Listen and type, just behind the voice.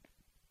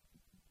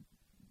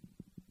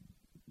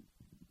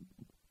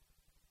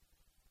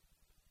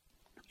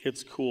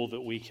it's cool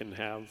that we can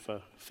have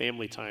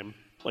family time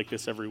like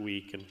this every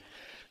week and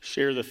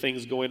share the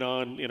things going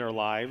on in our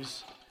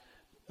lives.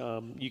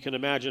 You can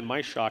imagine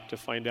my shock to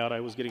find out I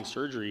was getting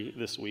surgery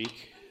this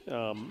week,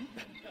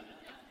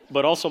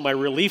 but also my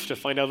relief to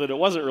find out that it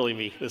wasn't really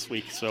me this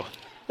week. So,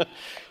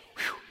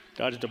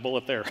 dodged a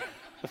bullet there.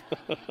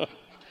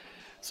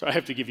 So I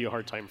have to give you a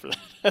hard time for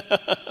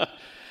that.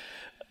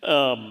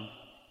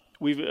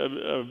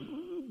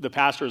 The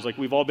pastor is like,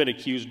 we've all been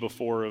accused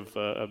before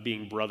of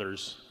being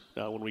brothers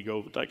when we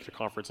go like to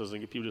conferences,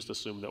 and people just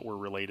assume that we're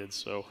related.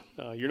 So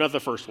you're not the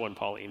first one,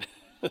 Pauline.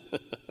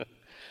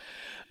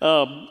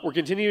 We're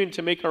continuing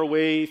to make our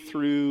way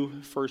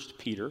through 1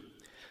 Peter,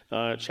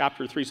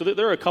 chapter 3. So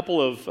there are a couple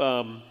of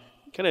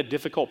kind of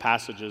difficult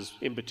passages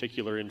in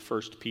particular in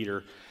 1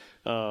 Peter,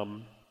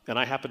 and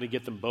I happen to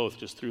get them both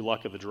just through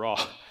luck of the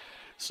draw.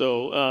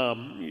 So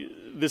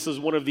this is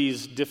one of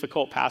these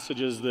difficult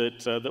passages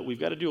that we've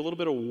got to do a little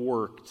bit of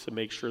work to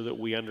make sure that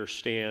we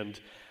understand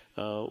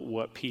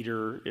what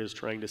Peter is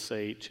trying to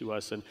say to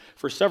us. And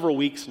for several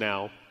weeks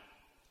now,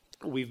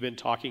 we've been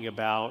talking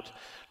about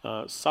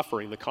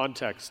suffering. The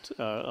context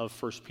of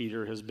 1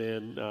 Peter has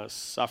been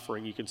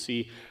suffering. You can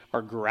see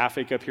our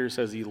graphic up here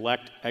says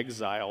elect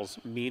exiles,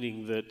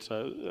 meaning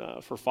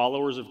that for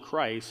followers of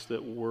Christ,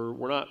 that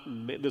we're not.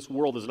 This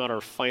world is not our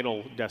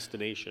final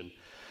destination.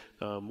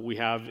 We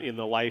have in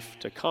the life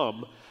to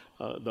come,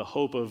 the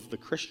hope of the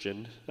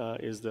Christian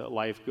is that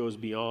life goes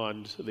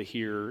beyond the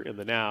here and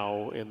the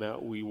now, and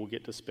that we will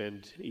get to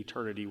spend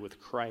eternity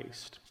with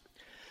Christ.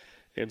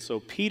 And so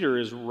Peter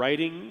is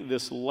writing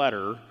this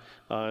letter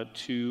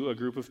to a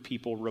group of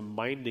people,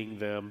 reminding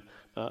them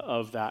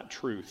of that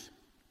truth.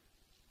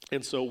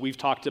 And so we've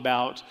talked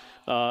about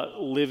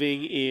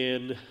living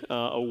in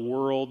a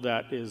world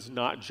that is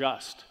not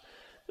just,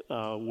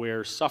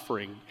 where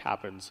suffering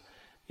happens.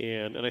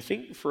 And I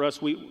think for us,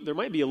 there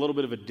might be a little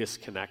bit of a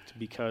disconnect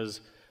because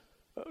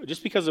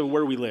of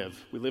where we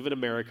live. We live in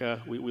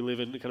America. We live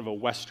in kind of a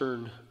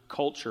Western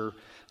culture.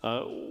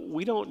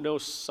 We don't know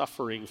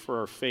suffering for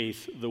our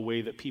faith the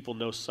way that people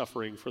know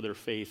suffering for their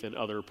faith in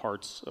other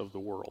parts of the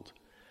world.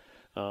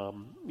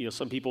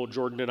 Some people,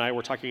 Jordan and I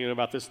were talking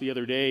about this the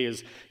other day,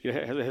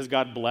 has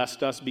God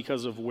blessed us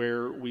because of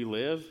where we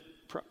live?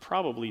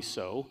 Probably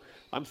so.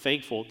 I'm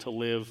thankful to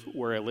live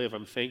where I live.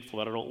 I'm thankful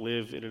that I don't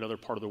live in another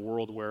part of the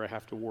world where I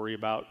have to worry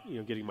about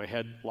getting my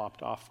head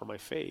lopped off for my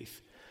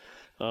faith.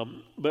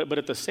 But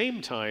at the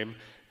same time,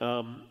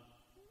 when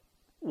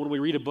we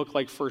read a book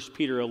like 1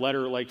 Peter, a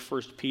letter like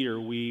 1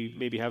 Peter, we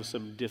maybe have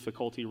some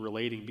difficulty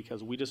relating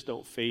because we just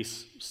don't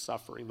face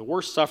suffering. The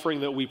worst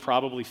suffering that we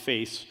probably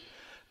face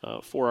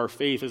for our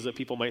faith is that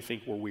people might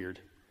think we're weird.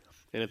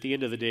 And at the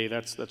end of the day,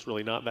 that's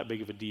really not that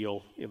big of a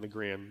deal in the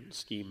grand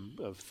scheme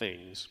of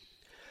things.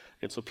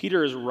 And so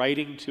Peter is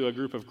writing to a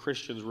group of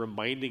Christians,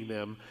 reminding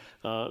them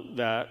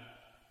that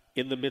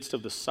in the midst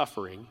of the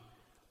suffering,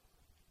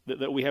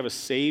 that we have a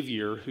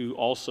Savior who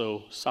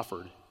also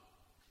suffered.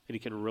 And he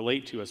can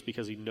relate to us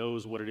because he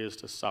knows what it is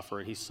to suffer.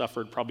 And he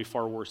suffered probably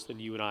far worse than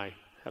you and I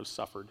have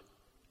suffered.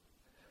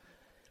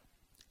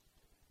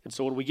 And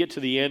so when we get to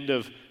the end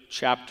of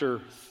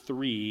chapter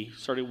 3,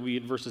 starting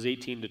in verses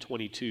 18 to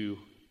 22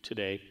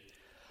 today,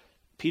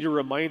 Peter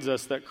reminds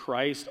us that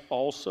Christ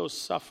also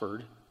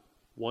suffered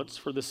once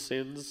for the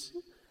sins,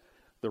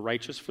 the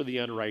righteous for the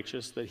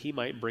unrighteous, that he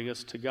might bring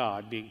us to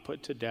God, being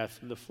put to death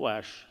in the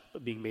flesh,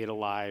 but being made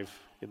alive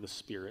in the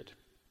Spirit.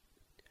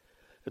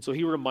 And so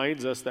he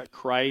reminds us that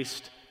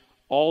Christ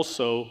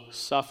also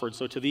suffered.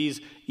 So to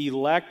these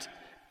elect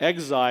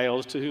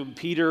exiles to whom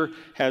Peter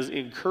has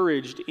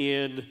encouraged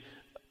in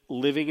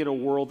living in a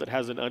world that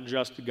has an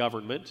unjust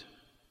government,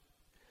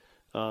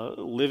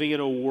 living in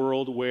a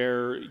world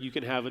where you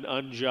can have an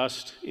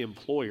unjust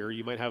employer,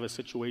 you might have a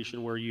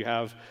situation where you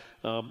have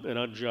an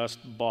unjust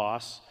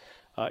boss,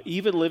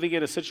 even living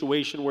in a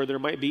situation where there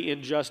might be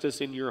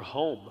injustice in your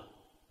home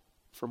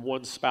from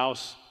one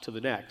spouse to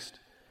the next.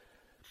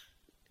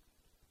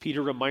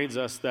 Peter reminds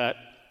us that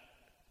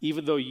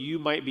even though you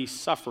might be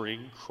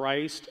suffering,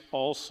 Christ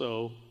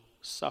also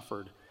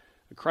suffered.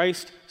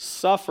 Christ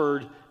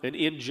suffered an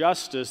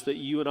injustice that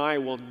you and I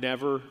will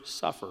never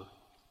suffer.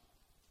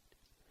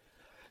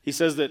 He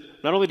says that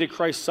not only did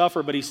Christ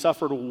suffer, but he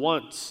suffered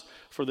once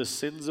for the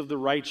sins of the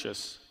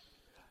righteous,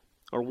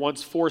 or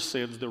once for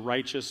sins, the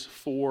righteous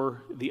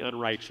for the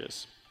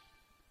unrighteous.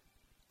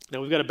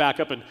 Now we've got to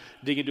back up and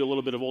dig into a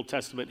little bit of Old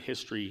Testament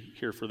history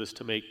here for this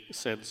to make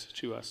sense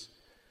to us.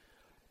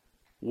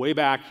 Way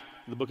back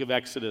in the book of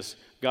Exodus,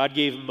 God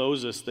gave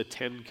Moses the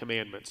 10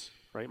 Commandments,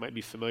 right? You might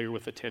be familiar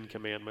with the 10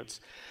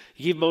 Commandments.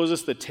 He gave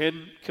Moses the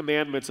 10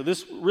 Commandments, and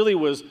this really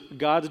was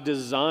God's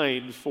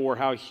design for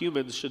how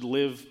humans should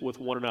live with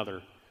one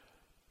another.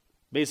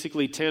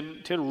 Basically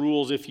 10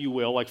 rules, if you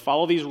will, like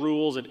follow these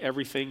rules and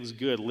everything's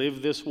good.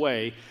 Live this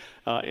way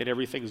and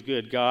everything's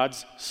good.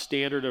 God's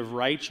standard of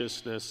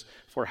righteousness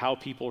for how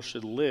people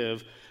should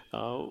live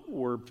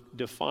were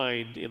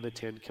defined in the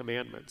 10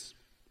 Commandments.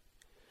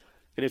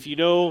 And if you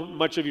know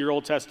much of your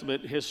Old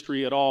Testament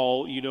history at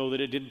all, you know that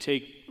it didn't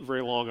take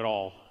very long at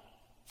all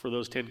for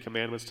those 10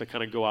 commandments to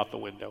kind of go out the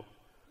window.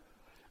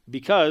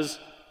 Because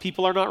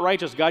people are not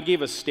righteous. God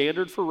gave a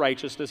standard for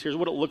righteousness. Here's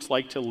what it looks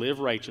like to live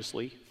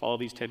righteously. Follow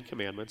these 10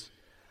 commandments.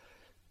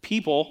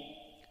 People,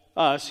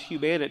 us,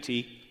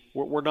 humanity,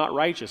 we're not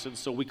righteous. And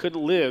so we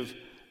couldn't live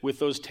with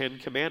those 10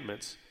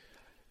 commandments.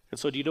 And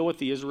so do you know what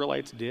the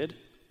Israelites did?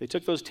 They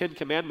took those 10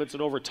 commandments,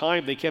 and over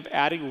time they kept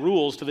adding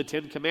rules to the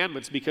 10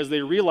 commandments because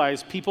they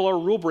realized people are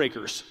rule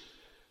breakers.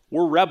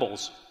 We're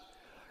rebels.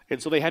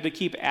 And so they had to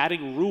keep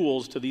adding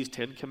rules to these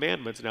 10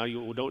 commandments. Now,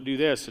 you don't do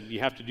this, and you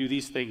have to do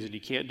these things, and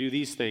you can't do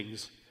these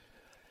things.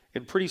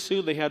 And pretty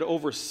soon they had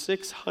over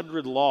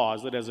 600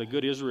 laws that, as a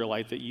good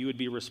Israelite, that you would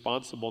be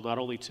responsible not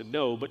only to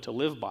know, but to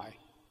live by.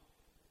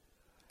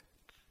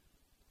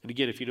 And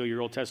again, if you know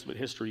your Old Testament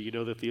history, you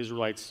know that the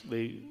Israelites,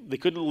 they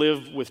couldn't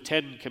live with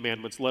 10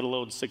 commandments, let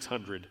alone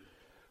 600,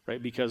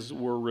 right? Because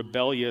we're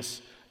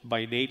rebellious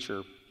by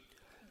nature.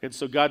 And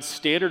so God's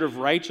standard of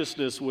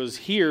righteousness was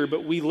here,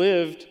 but we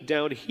lived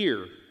down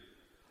here.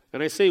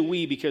 And I say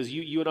we because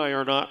you and I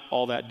are not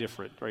all that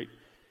different, right?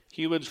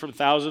 Humans from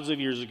thousands of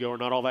years ago are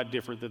not all that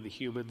different than the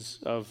humans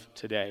of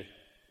today.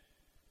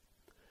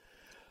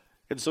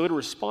 And so in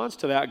response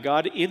to that,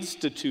 God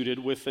instituted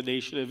with the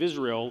nation of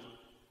Israel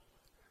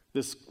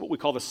this, what we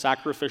call the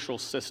sacrificial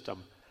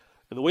system.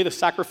 And the way the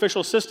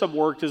sacrificial system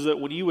worked is that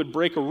when you would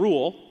break a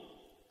rule,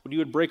 when you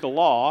would break a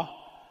law,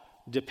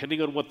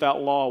 depending on what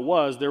that law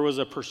was, there was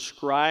a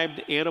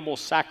prescribed animal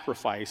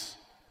sacrifice.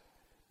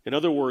 In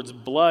other words,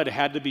 blood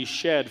had to be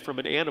shed from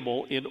an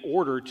animal in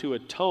order to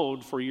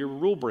atone for your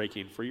rule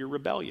breaking, for your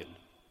rebellion.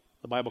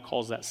 The Bible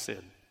calls that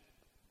sin.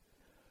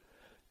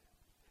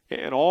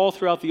 And all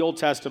throughout the Old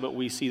Testament,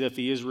 we see that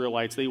the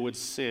Israelites, they would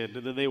sin,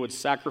 and then they would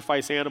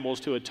sacrifice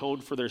animals to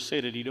atone for their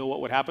sin. And you know what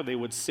would happen? They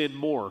would sin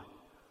more.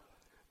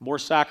 More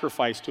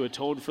sacrifice to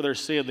atone for their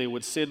sin. They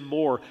would sin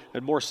more,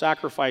 and more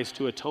sacrifice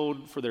to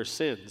atone for their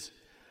sins.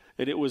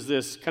 And it was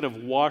this kind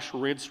of wash,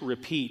 rinse,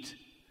 repeat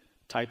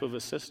type of a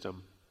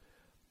system.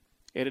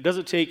 And it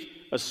doesn't take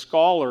a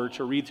scholar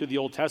to read through the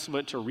Old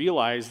Testament to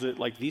realize that,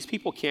 like, these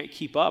people can't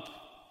keep up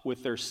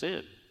with their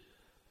sin.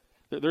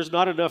 There's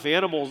not enough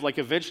animals. Like,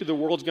 eventually the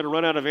world's going to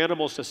run out of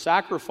animals to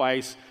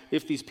sacrifice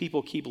if these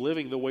people keep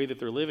living the way that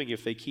they're living,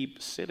 if they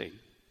keep sinning.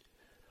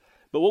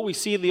 But what we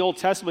see in the Old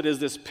Testament is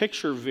this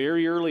picture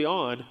very early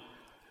on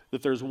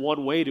that there's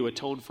one way to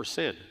atone for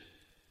sin.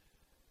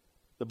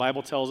 The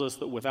Bible tells us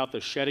that without the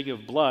shedding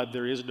of blood,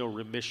 there is no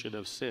remission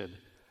of sin.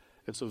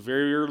 And so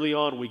very early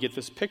on, we get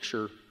this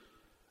picture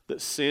that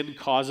sin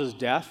causes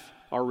death,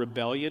 our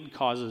rebellion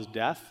causes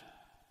death.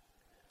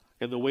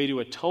 And the way to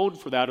atone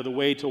for that, or the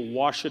way to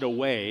wash it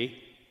away,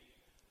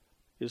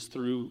 is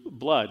through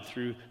blood,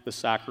 through the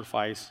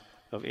sacrifice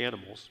of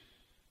animals.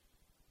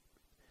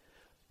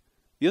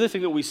 The other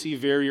thing that we see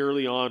very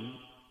early on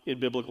in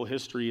biblical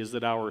history is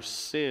that our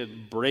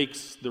sin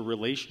breaks the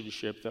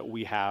relationship that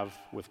we have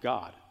with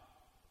God.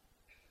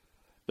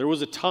 There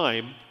was a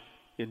time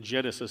in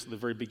Genesis, in the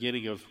very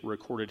beginning of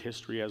recorded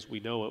history as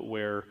we know it,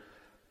 where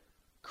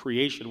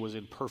creation was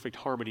in perfect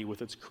harmony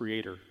with its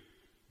creator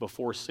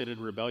before sin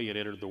and rebellion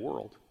entered the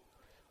world.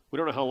 We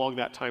don't know how long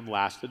that time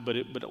lasted, but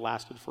it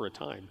lasted for a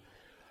time.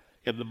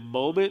 And the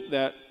moment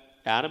that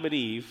Adam and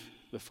Eve,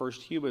 the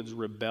first humans,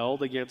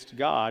 rebelled against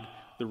God,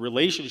 the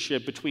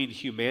relationship between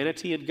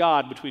humanity and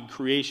God, between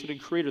creation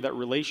and creator, that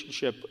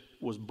relationship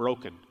was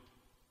broken.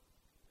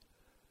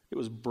 It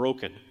was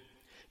broken.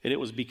 And it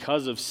was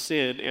because of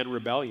sin and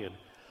rebellion.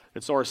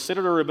 And so our sin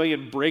and our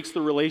rebellion breaks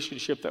the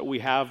relationship that we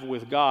have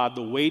with God.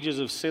 The wages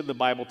of sin, the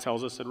Bible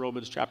tells us in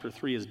Romans chapter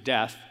 3, is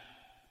death.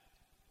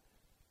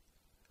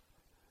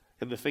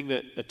 And the thing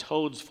that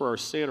atones for our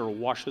sin or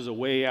washes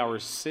away our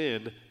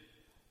sin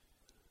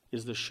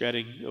is the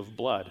shedding of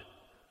blood.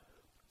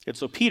 And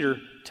so Peter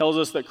tells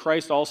us that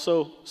Christ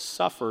also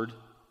suffered.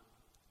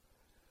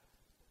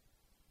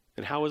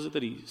 And how is it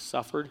that he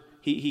suffered?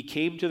 He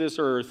came to this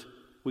earth.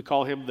 We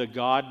call him the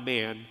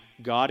God-man,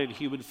 God in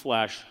human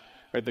flesh.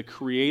 Right? The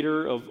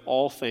creator of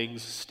all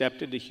things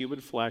stepped into human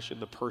flesh in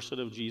the person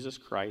of Jesus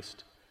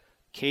Christ,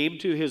 came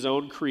to his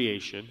own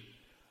creation,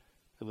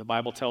 and the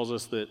Bible tells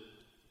us that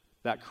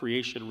that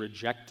creation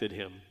rejected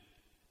him.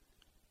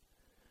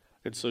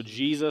 And so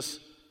Jesus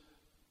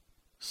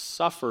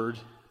suffered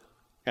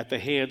at the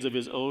hands of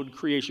his own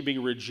creation,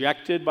 being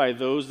rejected by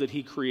those that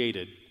he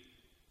created.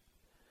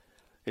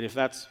 And if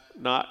that's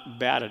not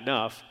bad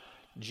enough,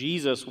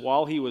 Jesus,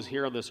 while he was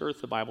here on this earth,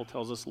 the Bible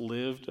tells us,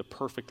 lived a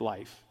perfect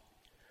life.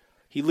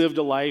 He lived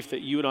a life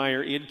that you and I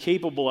are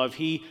incapable of.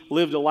 He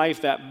lived a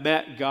life that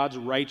met God's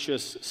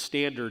righteous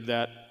standard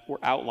that were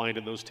outlined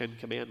in those 10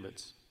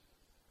 commandments.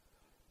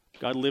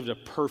 God lived a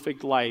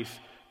perfect life,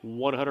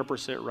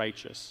 100%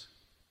 righteous.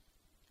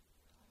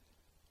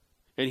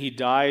 And he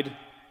died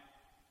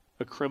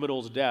a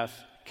criminal's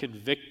death,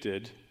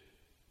 convicted,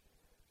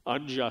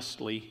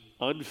 unjustly,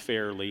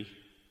 unfairly.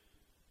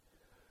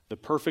 The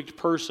perfect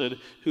person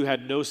who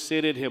had no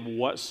sin in him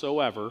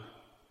whatsoever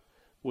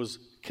was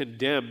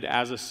condemned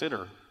as a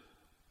sinner.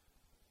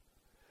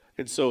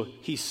 And so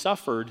he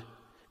suffered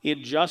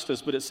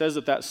injustice, but it says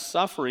that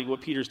suffering,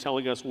 what Peter's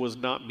telling us, was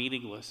not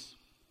meaningless.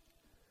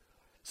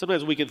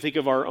 Sometimes we can think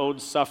of our own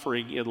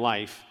suffering in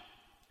life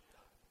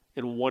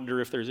and wonder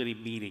if there's any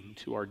meaning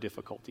to our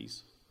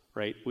difficulties,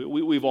 right?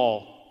 We've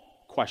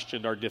all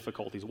questioned our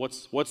difficulties.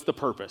 What's the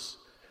purpose?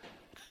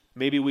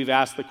 Maybe we've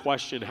asked the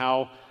question,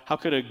 how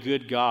can a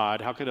good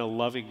God, how can a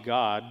loving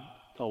God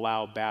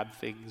allow bad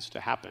things to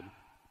happen?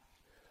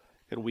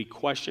 And we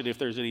question if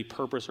there's any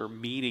purpose or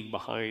meaning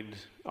behind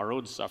our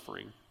own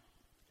suffering.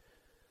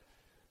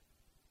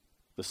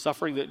 The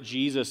suffering that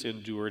Jesus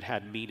endured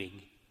had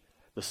meaning.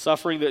 The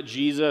suffering that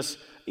Jesus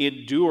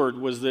endured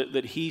was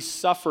that he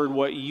suffered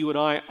what you and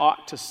I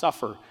ought to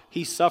suffer.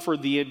 He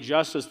suffered the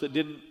injustice that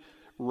didn't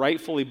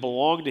rightfully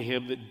belong to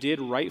him, that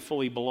did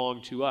rightfully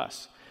belong to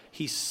us.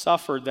 He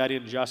suffered that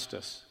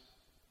injustice.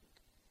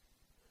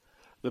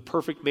 The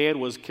perfect man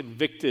was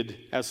convicted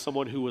as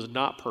someone who was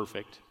not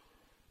perfect.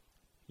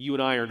 You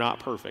and I are not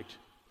perfect,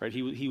 right?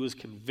 He was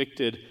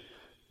convicted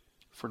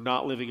for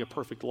not living a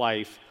perfect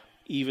life,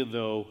 even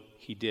though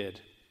he did.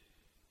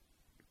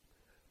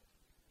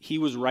 He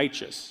was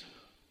righteous,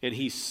 and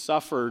he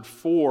suffered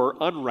for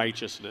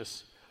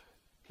unrighteousness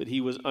that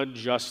he was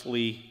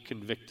unjustly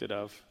convicted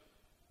of.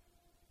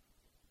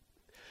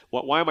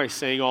 Why am I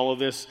saying all of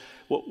this?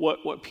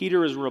 What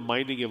Peter is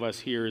reminding of us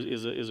here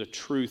is a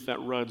truth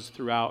that runs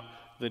throughout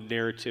the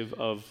narrative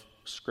of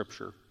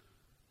Scripture.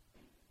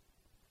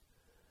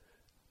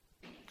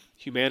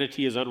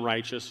 Humanity is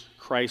unrighteous,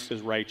 Christ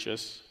is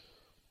righteous,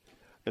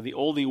 and the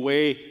only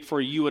way for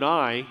you and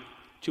I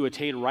to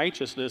attain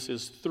righteousness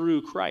is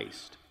through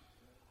Christ,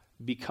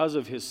 because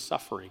of his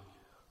suffering,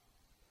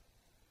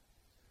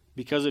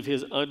 because of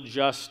his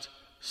unjust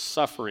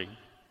suffering.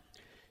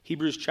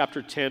 Hebrews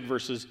chapter 10,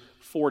 verses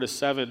 4 to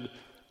 7,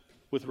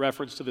 with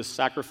reference to the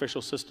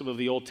sacrificial system of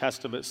the Old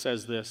Testament,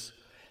 says this.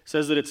 It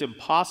says that it's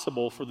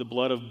impossible for the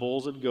blood of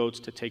bulls and goats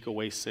to take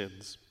away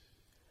sins.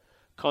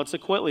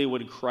 Consequently,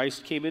 when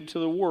Christ came into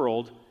the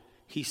world,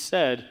 he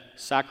said,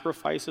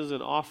 "Sacrifices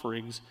and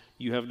offerings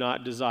you have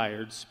not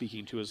desired,"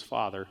 speaking to his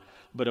Father,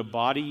 "but a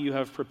body you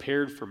have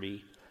prepared for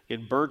me.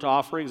 In burnt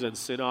offerings and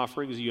sin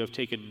offerings you have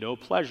taken no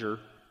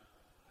pleasure."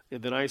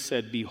 And then I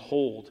said,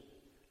 "Behold,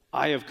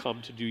 I have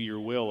come to do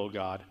your will, O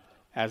God,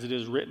 as it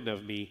is written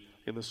of me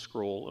in the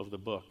scroll of the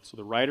book." So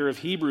the writer of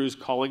Hebrews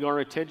calling our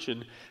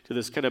attention to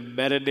this kind of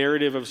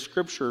meta-narrative of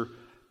Scripture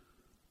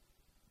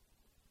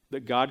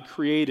that God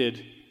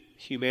created,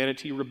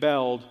 humanity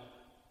rebelled,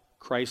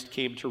 Christ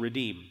came to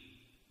redeem.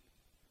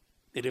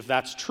 And if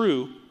that's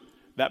true,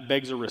 that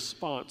begs a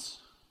response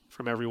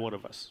from every one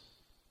of us.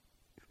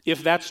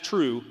 If that's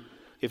true,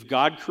 if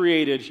God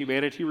created,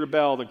 humanity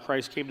rebelled, and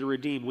Christ came to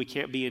redeem, we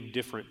can't be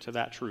indifferent to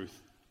that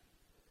truth.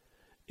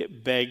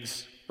 It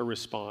begs a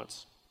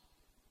response.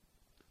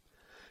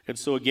 And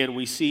so again,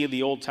 we see in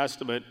the Old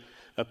Testament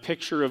a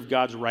picture of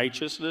God's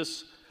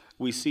righteousness.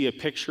 We see a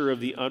picture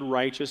of the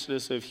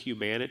unrighteousness of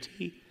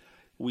humanity.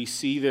 We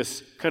see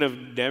this kind of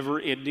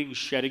never-ending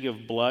shedding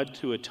of blood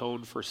to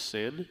atone for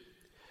sin.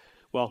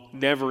 Well,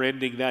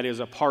 never-ending, that is,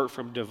 apart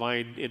from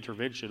divine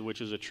intervention, which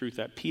is a truth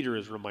that Peter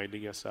is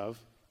reminding us of.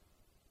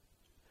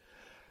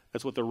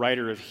 That's what the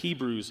writer of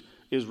Hebrews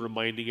is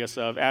reminding us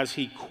of, as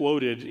he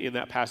quoted in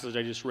that passage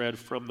I just read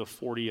from the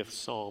 40th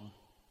Psalm.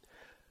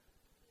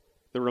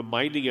 They're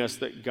reminding us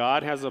that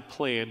God has a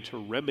plan to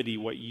remedy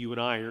what you and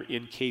I are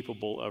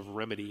incapable of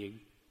remedying.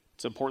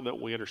 It's important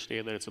that we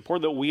understand that. It's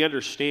important that we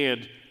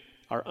understand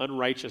our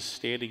unrighteous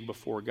standing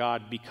before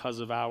God because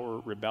of our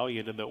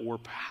rebellion, and that we're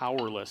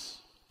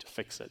powerless to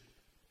fix it.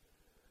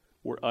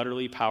 We're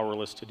utterly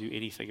powerless to do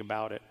anything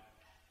about it.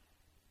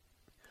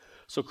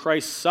 So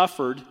Christ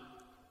suffered,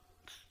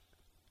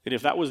 and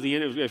if that was the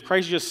end, if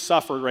Christ just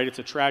suffered, right, it's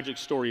a tragic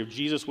story. If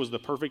Jesus was the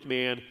perfect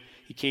man,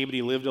 he came and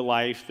he lived a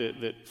life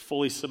that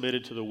fully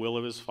submitted to the will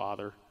of his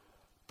Father,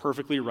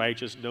 perfectly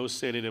righteous, no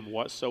sin in him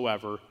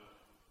whatsoever.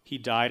 He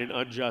died an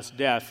unjust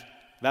death.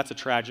 That's a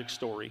tragic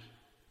story.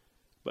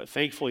 But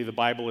thankfully, the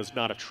Bible is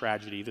not a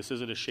tragedy. This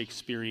isn't a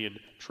Shakespearean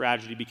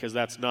tragedy, because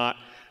that's not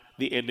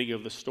the ending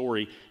of the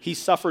story. He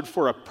suffered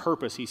for a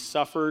purpose. He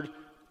suffered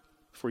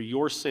for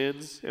your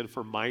sins and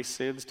for my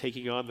sins,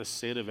 taking on the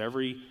sin of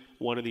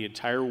everyone in the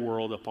entire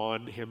world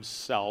upon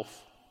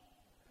himself,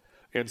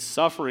 and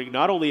suffering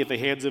not only at the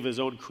hands of his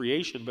own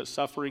creation, but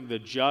suffering the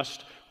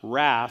just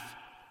wrath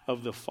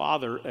of the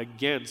Father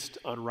against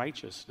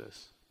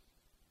unrighteousness.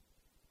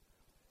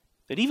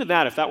 And even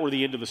that, if that were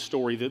the end of the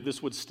story, that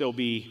this would still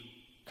be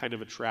kind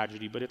of a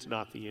tragedy, but it's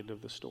not the end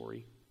of the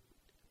story.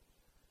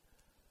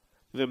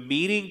 The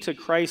meaning to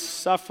Christ's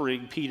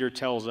suffering, Peter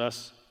tells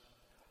us,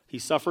 he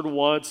suffered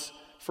once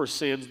for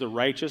sins, the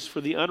righteous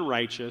for the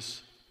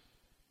unrighteous,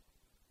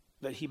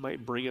 that he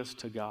might bring us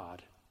to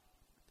God,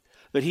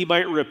 that he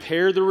might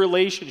repair the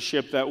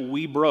relationship that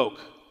we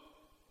broke,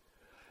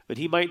 that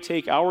he might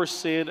take our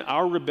sin,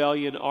 our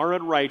rebellion, our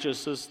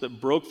unrighteousness that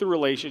broke the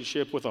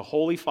relationship with a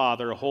holy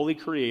Father, a holy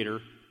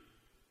Creator,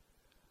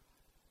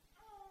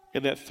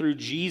 and that through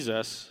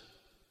Jesus,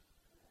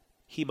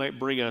 he might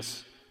bring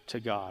us to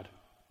God.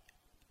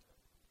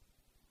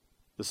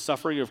 The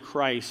suffering of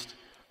Christ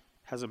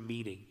has a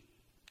meaning.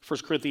 1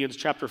 Corinthians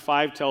chapter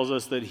 5 tells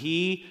us that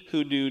he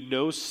who knew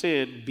no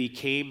sin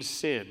became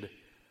sin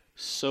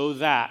so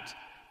that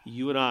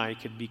you and I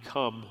can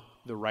become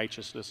the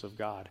righteousness of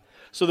God.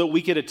 So that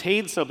we can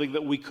attain something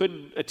that we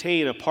couldn't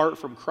attain apart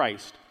from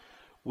Christ.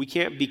 We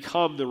can't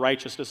become the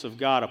righteousness of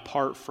God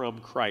apart from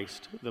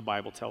Christ, the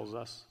Bible tells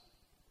us.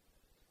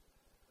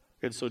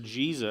 And so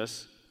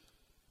Jesus,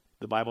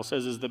 the Bible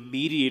says, is the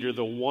mediator,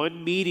 the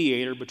one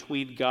mediator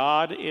between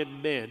God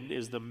and men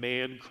is the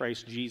man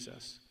Christ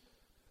Jesus.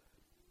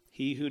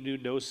 He who knew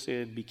no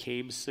sin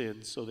became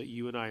sin so that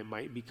you and I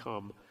might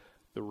become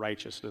the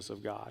righteousness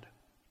of God.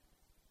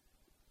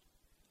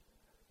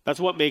 That's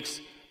what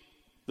makes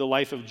the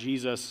life of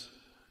Jesus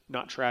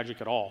not tragic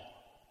at all.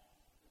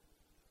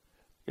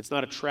 It's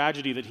not a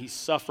tragedy that he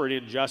suffered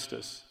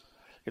injustice.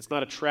 It's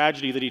not a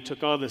tragedy that he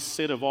took on the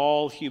sin of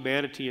all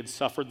humanity and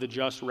suffered the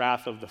just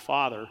wrath of the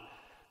Father,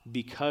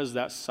 because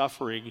that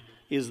suffering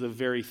is the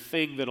very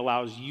thing that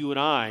allows you and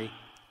I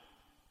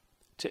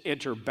to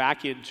enter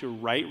back into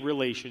right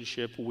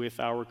relationship with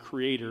our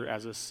Creator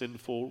as a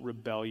sinful,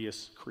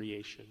 rebellious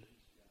creation.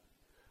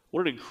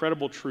 What an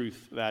incredible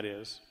truth that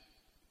is.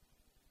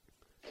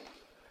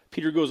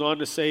 Peter goes on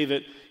to say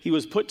that he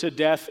was put to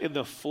death in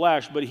the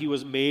flesh, but he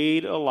was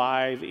made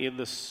alive in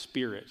the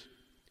Spirit.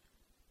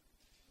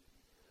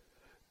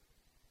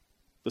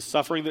 The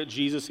suffering that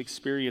Jesus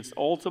experienced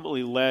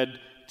ultimately led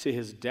to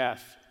his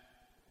death.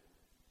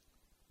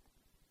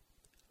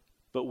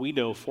 But we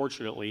know,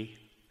 fortunately,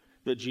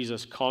 that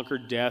Jesus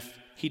conquered death,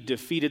 he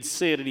defeated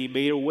sin, and he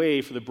made a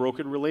way for the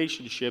broken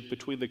relationship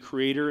between the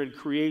Creator and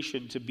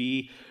creation to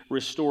be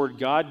restored.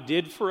 God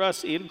did for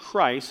us in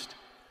Christ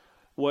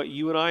what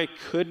you and I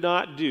could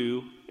not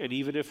do, and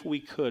even if we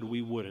could,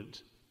 we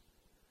wouldn't.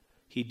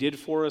 He did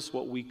for us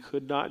what we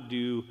could not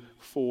do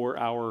for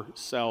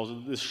ourselves.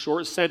 And this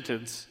short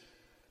sentence,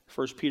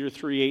 1 Peter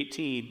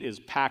 3:18, is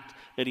packed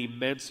an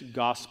immense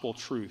gospel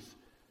truth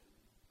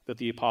that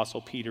the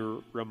Apostle Peter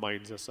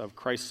reminds us of.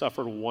 Christ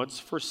suffered once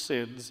for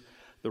sins,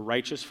 the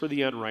righteous for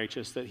the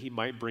unrighteous, that he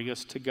might bring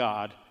us to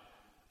God.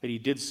 And he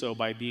did so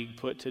by being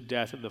put to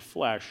death in the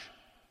flesh,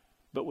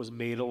 but was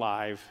made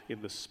alive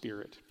in the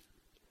Spirit.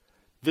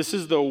 This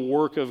is the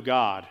work of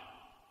God,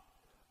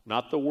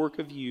 not the work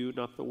of you,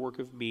 not the work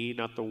of me,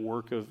 not the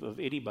work of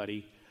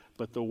anybody,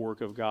 but the work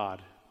of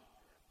God.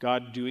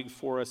 God doing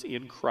for us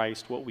in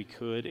Christ what we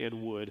could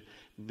and would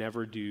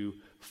never do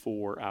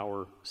for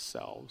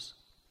ourselves.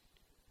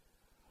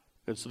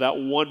 And so that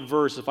one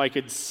verse, if I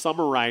could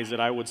summarize it,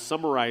 I would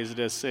summarize it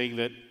as saying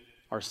that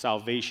our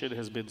salvation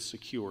has been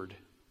secured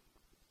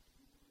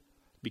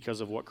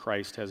because of what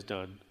Christ has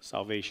done.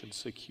 Salvation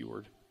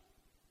secured.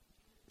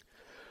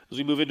 As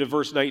we move into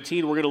verse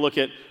 19, we're going to look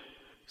at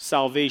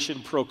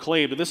salvation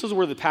proclaimed. And this is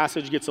where the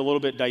passage gets a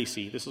little bit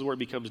dicey. This is where it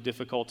becomes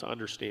difficult to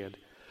understand.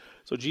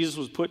 So Jesus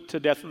was put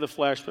to death in the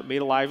flesh, but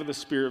made alive in the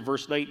Spirit.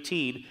 Verse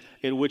 19,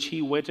 in which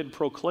he went and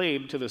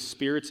proclaimed to the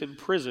spirits in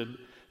prison,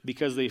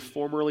 because they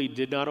formerly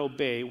did not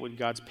obey when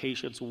God's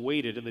patience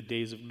waited in the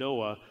days of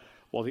Noah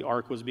while the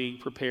ark was being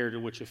prepared,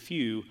 in which a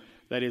few,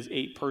 that is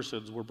 8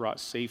 persons, were brought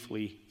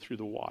safely through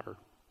the water.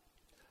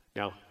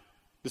 Now,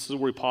 this is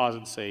where we pause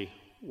and say,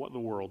 what in the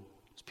world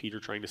is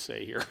Peter trying to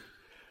say here?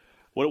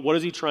 What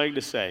is he trying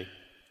to say?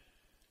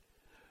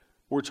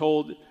 We're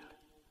told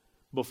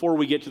before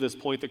we get to this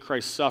point that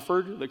Christ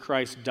suffered, that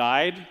Christ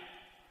died,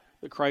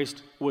 that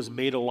Christ was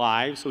made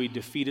alive, so he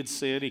defeated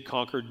sin, he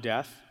conquered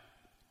death.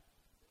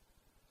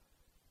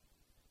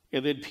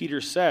 And then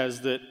Peter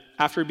says that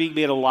after being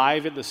made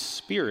alive in the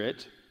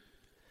Spirit,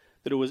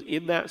 that it was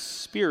in that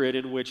Spirit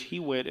in which he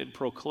went and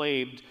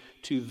proclaimed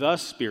to the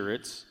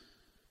spirits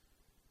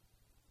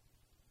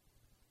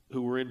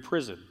who were in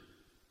prison.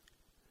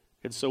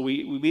 And so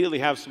we immediately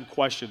have some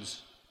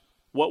questions.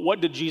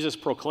 What did Jesus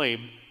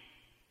proclaim?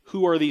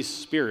 Who are these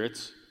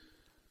spirits?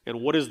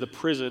 And what is the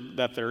prison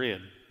that they're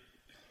in?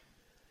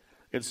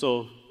 And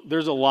so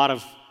there's a lot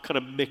of kind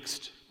of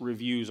mixed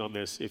reviews on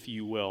this, if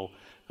you will.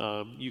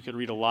 You can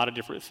read a lot of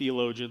different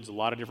theologians, a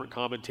lot of different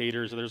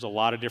commentators, and there's a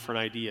lot of different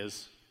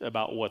ideas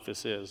about what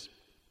this is.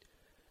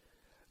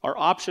 Our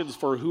options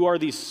for who are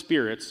these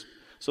spirits,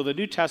 so the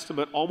New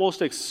Testament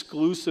almost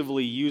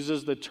exclusively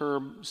uses the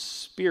term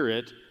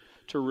spirit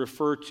to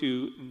refer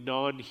to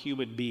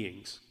non-human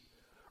beings.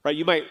 Right?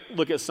 You might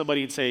look at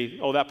somebody and say,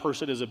 oh, that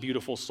person is a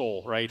beautiful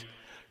soul, right?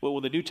 But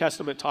when the New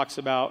Testament talks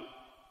about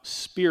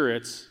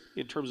spirits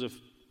in terms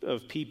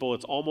of people,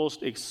 it's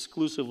almost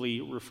exclusively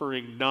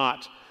referring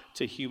not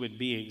to human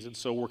beings. And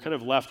so we're kind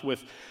of left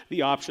with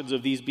the options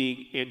of these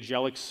being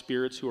angelic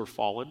spirits who are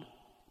fallen.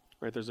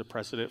 Right? There's a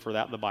precedent for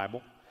that in the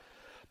Bible.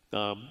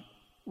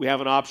 We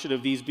have an option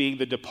of these being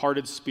the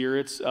departed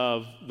spirits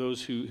of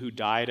those who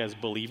died as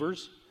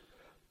believers.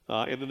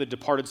 And then the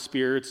departed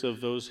spirits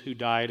of those who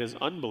died as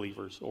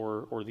unbelievers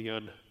or the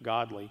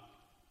ungodly.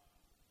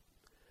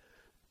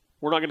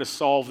 We're not going to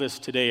solve this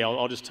today.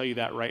 I'll just tell you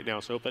that right now,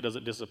 so I hope that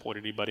doesn't disappoint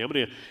anybody. I'm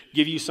going to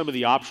give you some of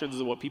the options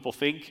of what people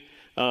think,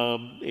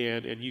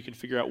 and you can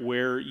figure out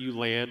where you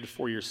land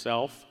for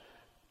yourself.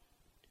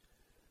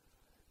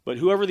 But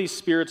whoever these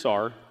spirits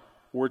are,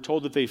 we're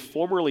told that they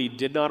formerly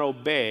did not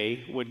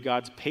obey when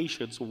God's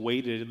patience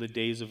waited in the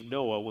days of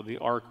Noah when the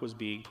ark was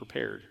being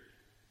prepared.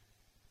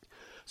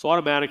 So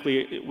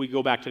automatically we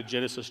go back to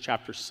Genesis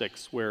chapter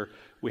 6, where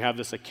we have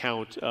this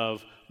account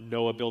of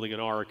Noah building an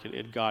ark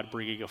and God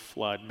bringing a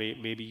flood.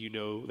 Maybe you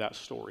know that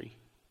story.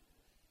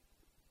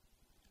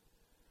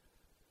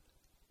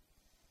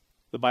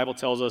 The Bible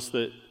tells us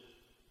that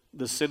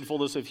the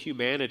sinfulness of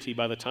humanity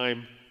by the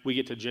time we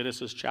get to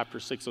Genesis chapter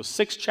 6, so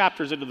 6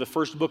 chapters into the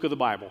first book of the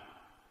Bible,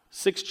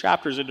 6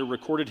 chapters into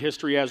recorded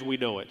history as we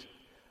know it,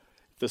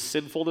 the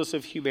sinfulness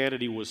of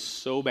humanity was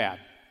so bad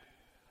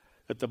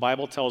that the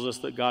Bible tells us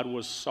that God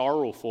was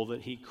sorrowful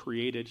that he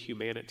created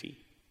humanity.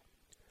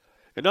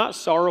 And not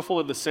sorrowful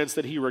in the sense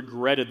that he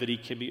regretted that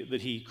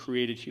he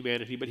created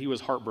humanity, but he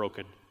was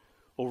heartbroken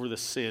over the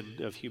sin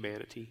of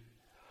humanity.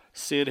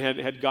 Sin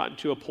had gotten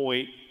to a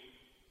point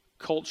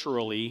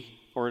culturally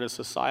or in a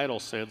societal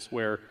sense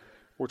where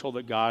we're told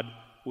that God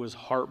was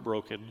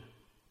heartbroken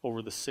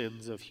over the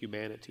sins of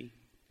humanity.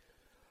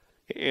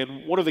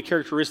 And one of the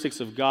characteristics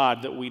of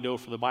God that we know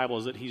from the Bible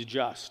is that he's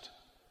just.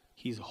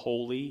 He's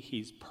holy,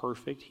 he's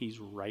perfect, he's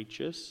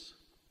righteous.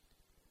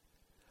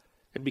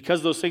 And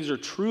because those things are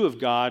true of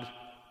God,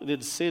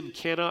 then sin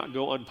cannot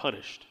go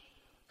unpunished.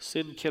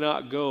 Sin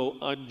cannot go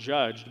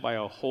unjudged by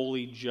a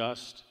holy,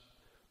 just,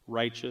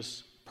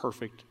 righteous,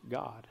 perfect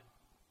God.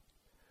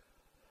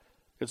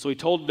 And so he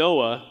told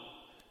Noah,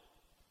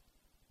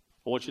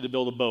 I want you to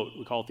build a boat.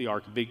 We call it the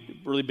ark, a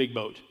really big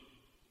boat,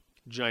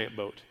 giant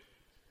boat.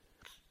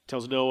 He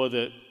tells Noah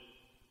that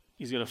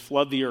he's going to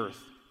flood the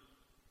earth.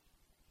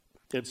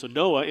 And so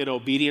Noah, in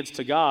obedience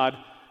to God,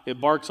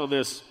 embarks on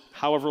this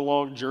however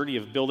long journey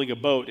of building a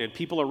boat, and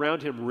people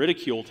around him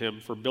ridiculed him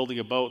for building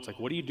a boat. It's like,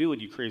 what are you doing,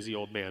 you crazy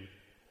old man?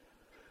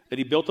 And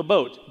he built a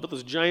boat, built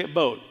this giant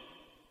boat.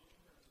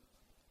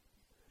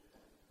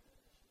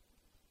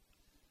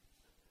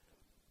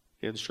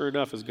 And sure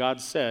enough, as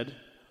God said,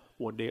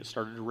 one day it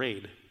started to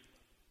rain.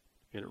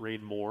 And it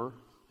rained more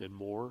and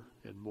more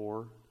and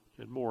more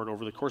and more. And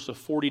over the course of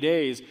 40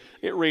 days,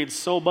 it rained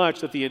so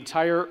much that the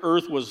entire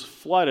earth was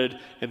flooded.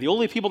 And the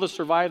only people that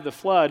survived the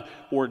flood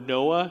were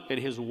Noah and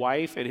his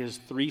wife and his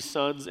 3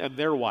 sons and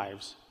their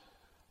wives.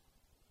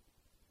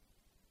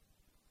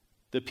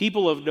 The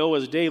people of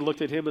Noah's day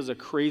looked at him as a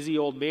crazy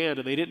old man,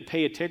 and they didn't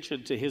pay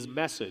attention to his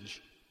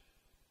message.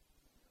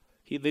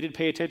 They didn't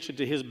pay attention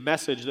to his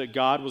message that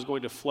God was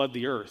going to flood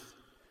the earth.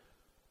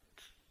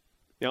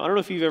 Now, I don't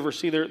know if you've ever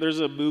seen, there's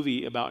a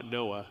movie about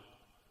Noah.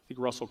 I think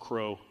Russell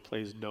Crowe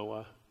plays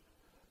Noah.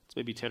 It's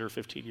maybe 10 or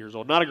 15 years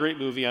old. Not a great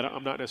movie.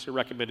 I'm not necessarily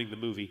recommending the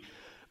movie.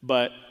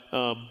 But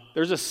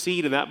there's a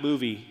scene in that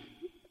movie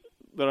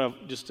that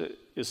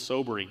is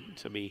sobering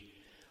to me.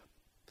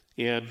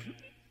 And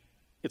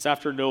it's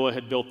after Noah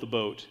had built the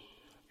boat.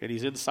 And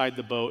he's inside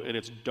the boat, and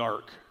it's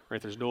dark.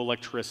 Right? There's no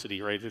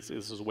electricity. Right? This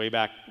is way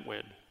back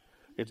when.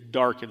 It's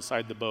dark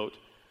inside the boat.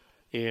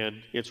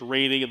 And it's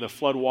raining, and the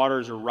flood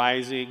waters are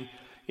rising.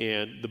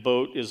 And the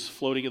boat is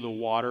floating in the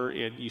water,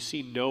 and you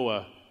see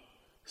Noah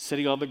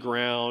sitting on the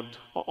ground,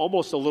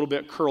 almost a little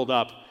bit curled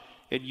up,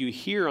 and you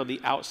hear on the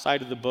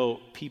outside of the boat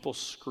people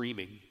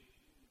screaming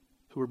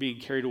who are being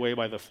carried away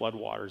by the flood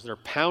waters. They're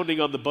pounding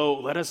on the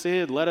boat, let us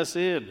in, let us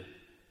in.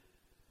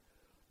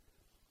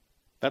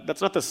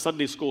 That's not the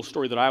Sunday school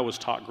story that I was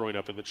taught growing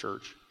up in the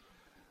church,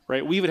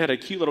 right? We even had a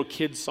cute little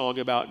kid's song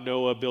about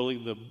Noah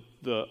building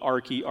the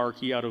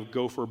arky out of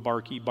gopher,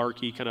 barky,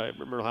 kind of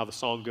remember how the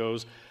song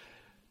goes.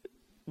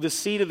 The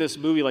scene in this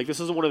movie, this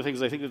is one of the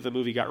things I think that the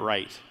movie got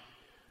right.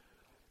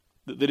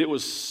 That it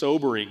was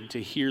sobering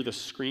to hear the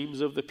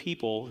screams of the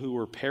people who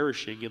were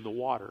perishing in the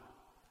water,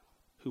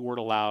 who weren't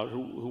allowed,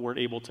 who weren't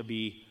able to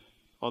be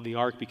on the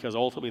ark because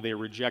ultimately they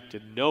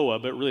rejected Noah,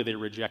 but really they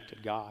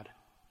rejected God.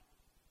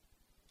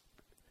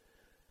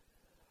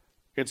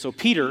 And so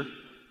Peter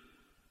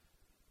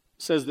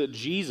says that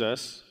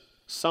Jesus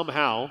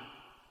somehow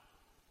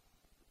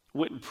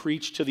went and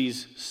preached to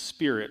these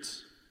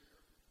spirits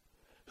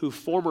who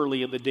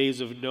formerly in the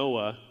days of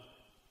Noah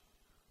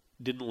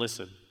didn't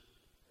listen.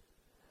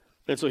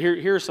 And so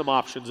here are some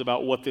options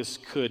about what this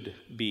could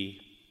be.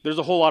 There's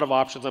a whole lot of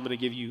options. I'm going to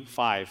give you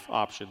 5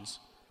 options,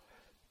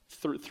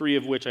 3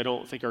 of which I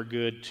don't think are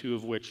good, 2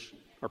 of which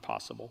are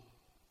possible.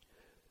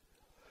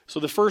 So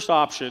the first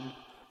option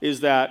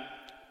is that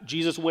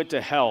Jesus went to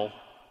hell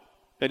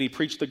and he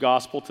preached the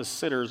gospel to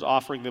sinners,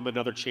 offering them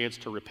another chance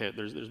to repent.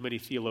 There's many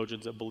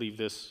theologians that believe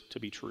this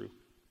to be true.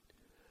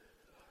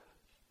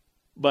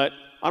 But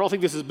I don't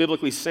think this is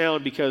biblically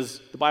sound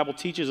because the Bible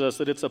teaches us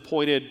that it's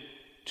appointed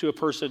to a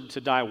person to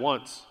die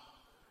once.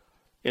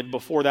 And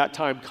before that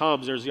time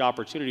comes, there's the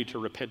opportunity to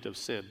repent of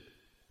sin.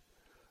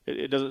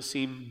 It doesn't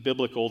seem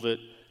biblical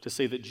to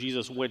say that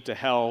Jesus went to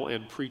hell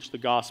and preached the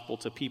gospel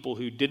to people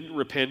who didn't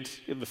repent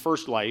in the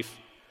first life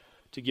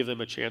to give them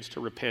a chance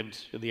to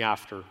repent in the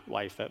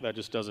afterlife. That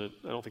just doesn't,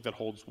 I don't think that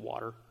holds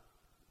water.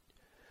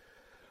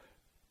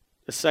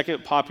 The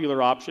second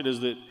popular option is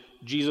that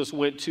Jesus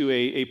went to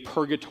a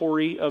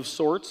purgatory of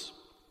sorts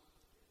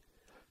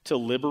to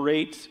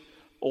liberate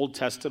Old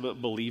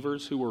Testament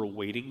believers who were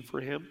waiting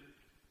for him.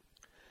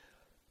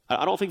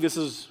 I don't think this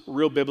is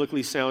real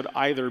biblically sound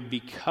either,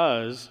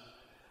 because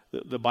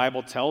the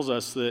Bible tells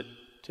us that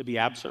to be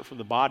absent from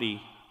the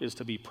body is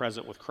to be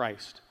present with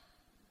Christ.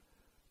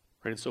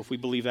 Right? And so if we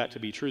believe that to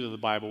be true, then the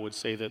Bible would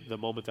say that the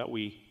moment that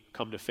we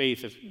come to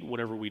faith,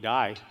 whenever we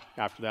die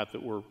after that,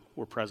 that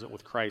we're present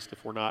with Christ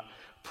if we're not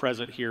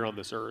present here on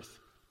this earth.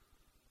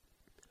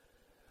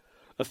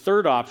 A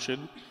third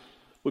option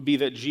would be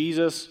that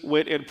Jesus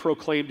went and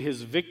proclaimed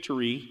his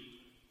victory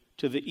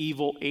to the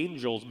evil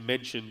angels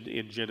mentioned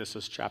in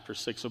Genesis chapter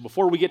 6. So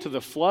before we get to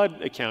the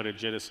flood account in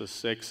Genesis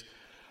 6,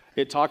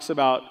 it talks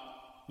about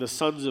the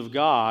sons of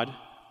God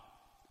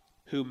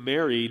who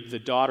married the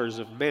daughters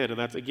of men. And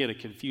that's, again, a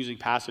confusing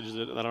passage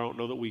that I don't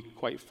know that we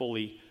quite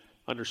fully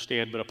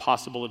understand, but a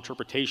possible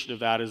interpretation of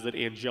that is that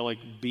angelic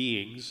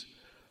beings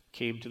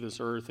came to this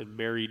earth and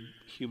married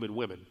human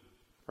women,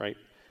 right?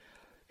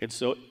 And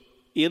so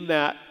in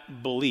that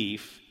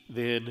belief,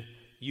 then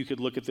you could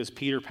look at this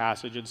Peter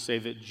passage and say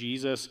that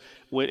Jesus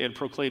went and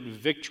proclaimed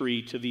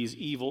victory to these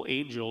evil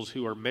angels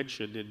who are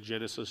mentioned in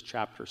Genesis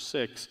chapter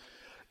 6,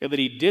 and that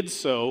he did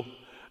so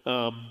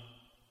as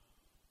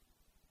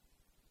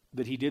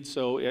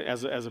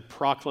a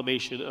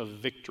proclamation of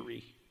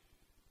victory,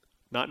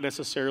 not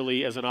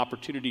necessarily as an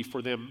opportunity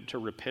for them to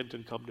repent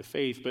and come to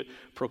faith, but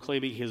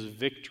proclaiming his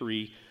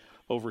victory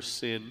over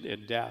sin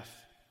and death.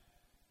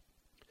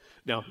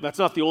 Now, that's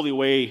not the only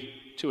way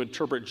to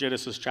interpret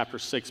Genesis chapter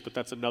 6, but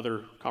that's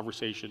another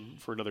conversation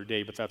for another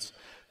day, but that's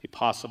a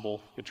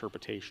possible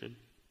interpretation.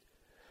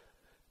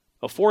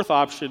 A fourth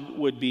option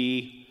would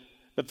be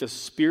that the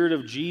Spirit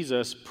of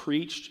Jesus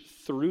preached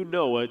through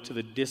Noah to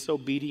the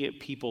disobedient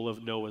people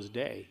of Noah's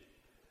day.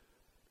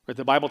 Right,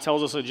 the Bible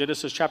tells us in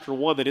Genesis chapter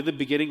 1 that in the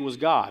beginning was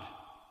God.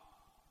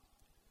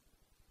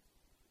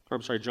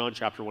 John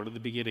chapter 1, in the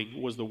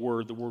beginning was the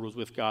Word was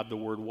with God, the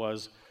Word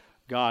was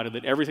God, and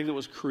that everything that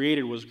was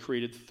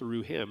created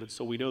through him. And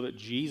so we know that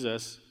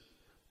Jesus,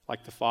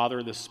 like the Father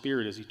and the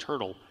Spirit, is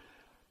eternal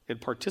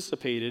and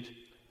participated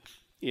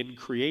in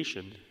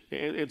creation.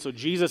 And so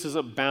Jesus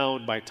isn't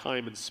bound by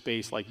time and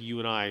space like you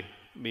and I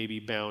may be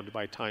bound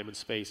by time and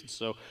space. And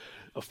so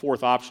a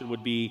fourth option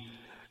would be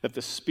that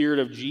the Spirit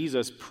of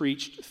Jesus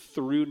preached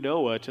through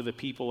Noah to the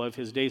people of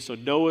his day. So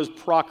Noah's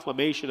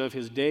proclamation of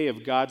his day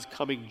of God's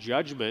coming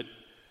judgment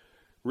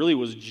really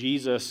was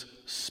Jesus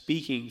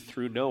speaking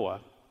through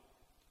Noah.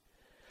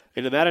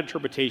 And in that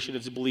interpretation,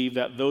 it's believed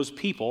that those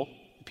people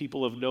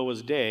of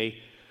Noah's day,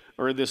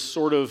 are in this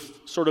sort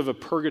of a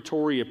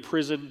purgatory, a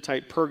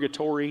prison-type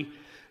purgatory,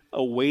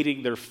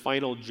 awaiting their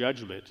final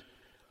judgment.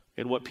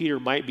 And what Peter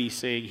might be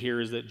saying here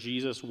is that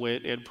Jesus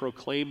went and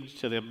proclaimed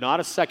to them, not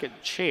a second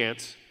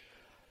chance,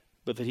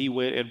 but that he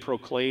went and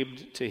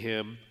proclaimed to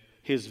him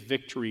his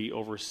victory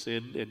over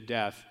sin and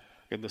death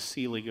and the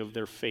sealing of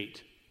their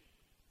fate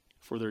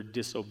for their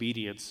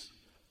disobedience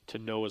to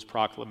Noah's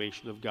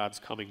proclamation of God's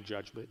coming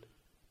judgment.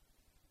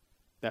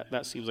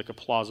 That seems like a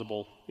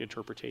plausible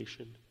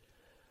interpretation.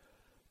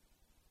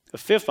 A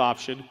fifth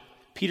option,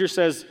 Peter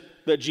says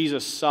that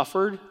Jesus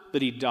suffered,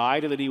 that he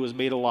died, and that he was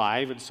made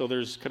alive, and so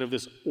there's kind of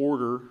this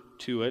order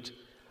to it.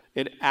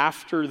 And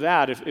after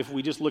that, if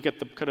we just look at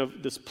the kind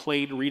of this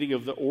plain reading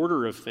of the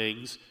order of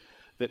things,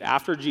 that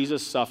after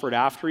Jesus suffered,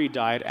 after he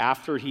died,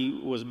 after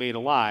he was made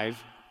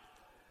alive,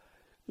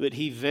 that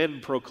he then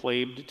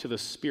proclaimed to the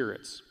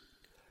spirits.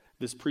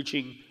 This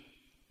preaching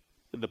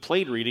in the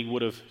plain reading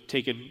would have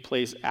taken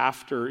place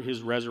after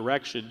his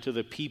resurrection to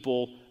the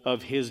people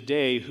of his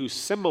day who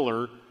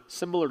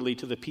similarly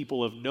to the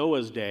people of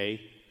Noah's day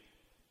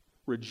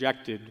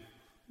rejected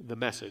the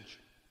message.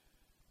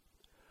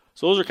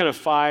 So those are kind of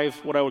five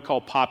what I would call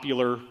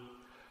popular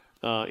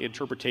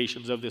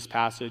interpretations of this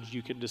passage.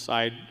 You can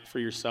decide for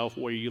yourself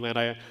where you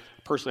land.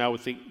 Personally, I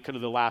would think kind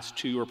of the last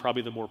two are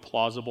probably the more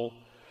plausible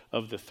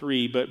of the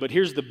three. But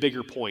here's the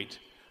bigger point.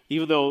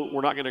 Even though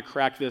we're not going to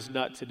crack this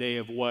nut today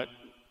of what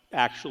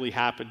actually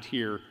happened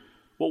here,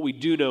 what we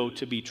do know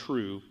to be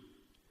true,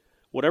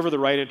 whatever the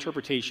right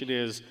interpretation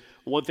is,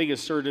 one thing is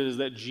certain is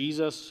that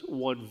Jesus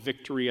won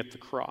victory at the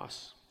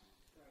cross.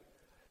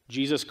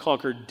 Jesus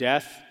conquered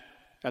death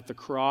at the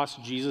cross.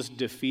 Jesus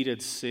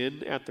defeated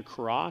sin at the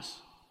cross.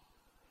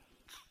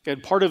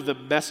 And part of the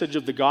message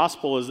of the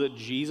gospel is that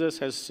Jesus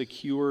has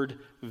secured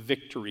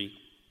victory.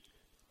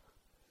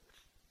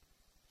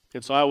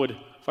 And so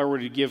if I were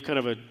to give kind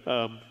of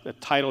a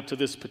title to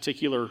this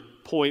particular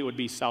point, would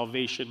be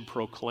salvation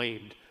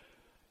proclaimed.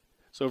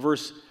 So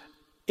verse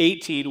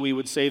 18, we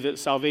would say that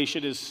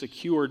salvation is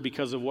secured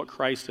because of what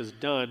Christ has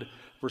done.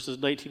 Verses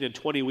 19 and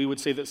 20, we would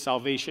say that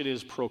salvation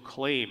is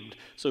proclaimed.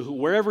 So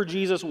wherever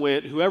Jesus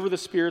went, whoever the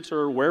spirits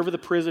are, wherever the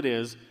prison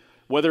is,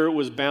 whether it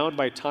was bound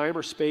by time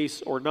or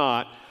space or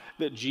not,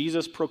 that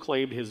Jesus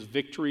proclaimed his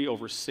victory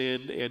over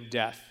sin and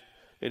death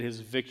and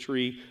his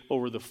victory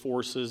over the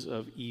forces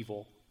of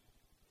evil.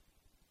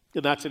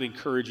 And that's an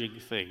encouraging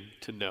thing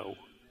to know.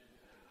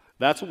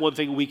 That's one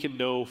thing we can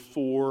know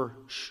for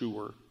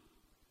sure.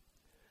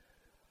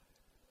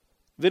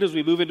 Then as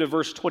we move into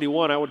verse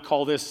 21, I would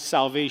call this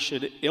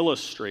salvation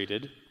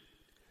illustrated.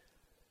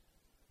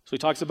 So he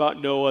talks about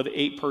Noah, the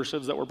 8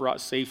 persons that were brought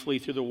safely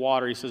through the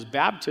water. He says,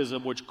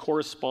 baptism, which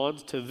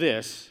corresponds to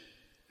this,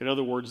 in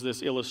other words,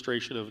 this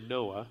illustration of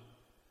Noah,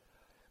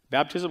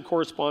 baptism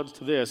corresponds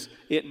to this.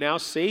 It now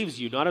saves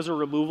you, not as a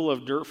removal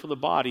of dirt from the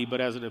body, but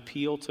as an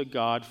appeal to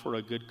God for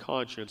a good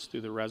conscience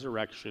through the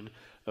resurrection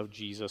of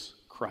Jesus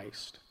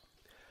Christ.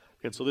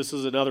 And so this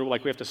is another,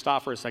 like we have to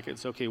stop for a second and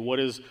say, okay, what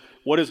is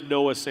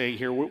Noah saying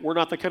here? We're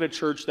not the kind of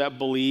church that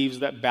believes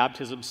that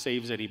baptism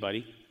saves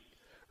anybody.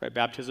 Right?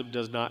 Baptism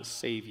does not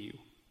save you.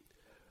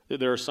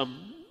 There are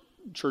some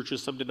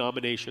churches, some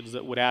denominations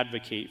that would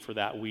advocate for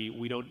that. We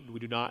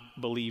do not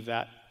believe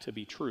that to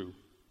be true.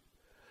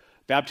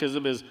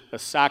 Baptism is a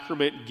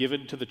sacrament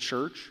given to the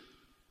church.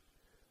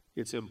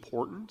 It's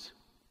important.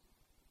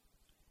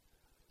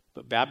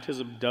 But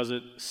baptism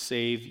doesn't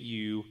save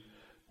you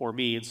or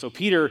me. And so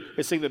Peter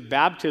is saying that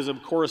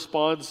baptism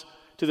corresponds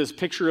to this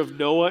picture of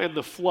Noah and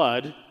the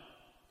flood.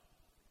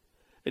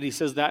 And he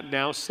says that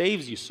now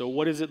saves you. So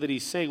what is it that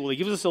he's saying? Well, he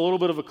gives us a little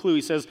bit of a clue.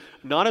 He says,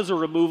 not as a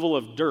removal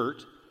of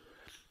dirt.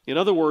 In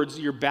other words,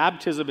 your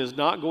baptism is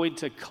not going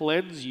to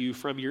cleanse you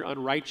from your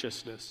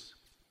unrighteousness.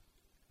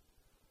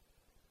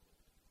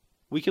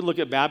 We can look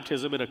at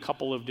baptism in a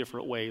couple of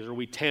different ways, or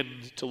we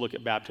tend to look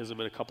at baptism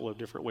in a couple of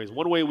different ways.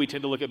 One way we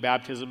tend to look at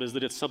baptism is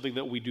that it's something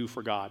that we do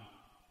for God.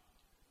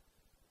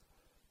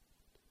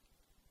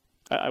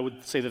 I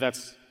would say that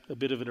that's a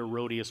bit of an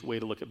erroneous way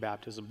to look at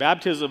baptism.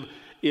 Baptism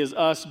is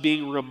us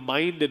being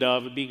reminded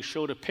of and being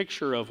shown a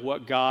picture of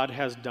what God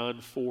has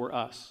done for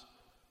us.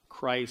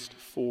 Christ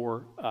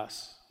for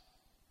us.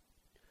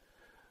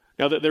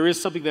 Now, there is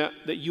something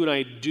that you and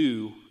I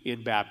do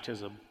in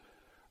baptism,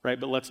 right?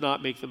 But let's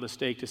not make the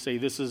mistake to say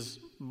this is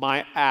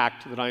my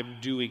act that I'm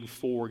doing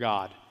for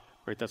God,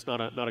 right? That's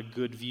not a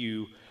good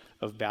view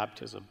of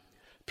baptism.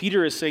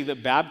 Peter is saying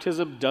that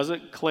baptism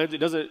doesn't cleanse, it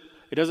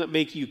doesn't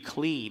make you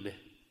clean.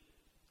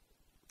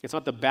 It's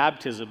not the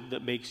baptism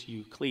that makes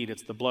you clean.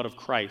 It's the blood of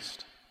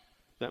Christ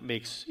that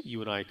makes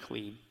you and I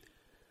clean.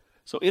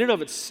 So in and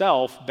of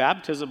itself,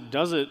 baptism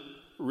doesn't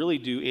really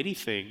do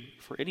anything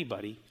for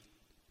anybody.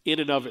 In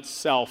and of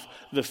itself,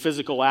 the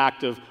physical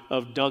act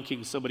of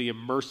dunking somebody,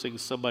 immersing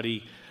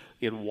somebody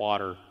in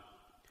water.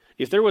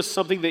 If there was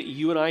something that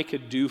you and I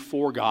could do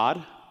for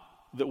God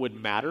that would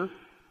matter,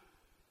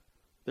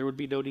 there would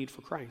be no need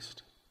for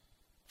Christ.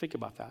 Think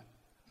about that.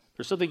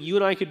 There's something you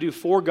and I could do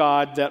for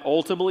God that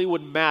ultimately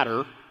would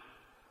matter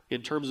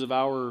in terms of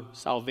our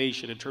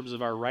salvation, in terms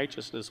of our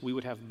righteousness, we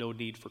would have no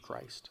need for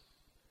Christ.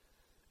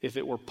 If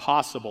it were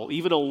possible,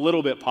 even a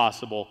little bit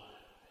possible,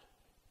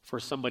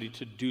 for somebody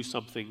to do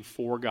something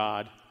for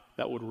God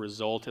that would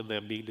result in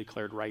them being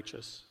declared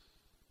righteous.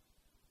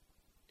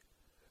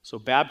 So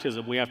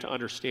baptism, we have to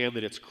understand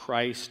that it's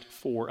Christ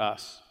for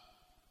us.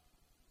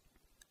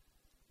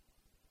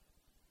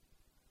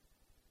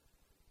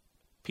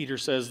 Peter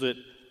says that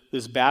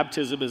this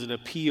baptism is an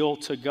appeal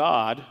to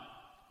God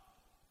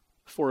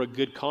for a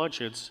good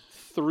conscience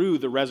through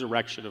the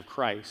resurrection of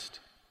Christ.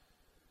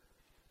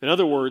 In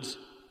other words,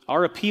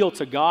 our appeal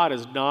to God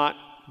is not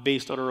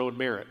based on our own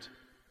merit.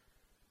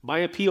 My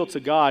appeal to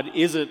God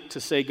isn't to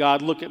say,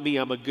 God, look at me,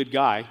 I'm a good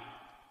guy,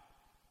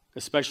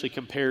 especially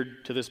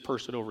compared to this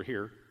person over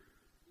here.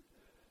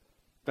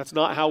 That's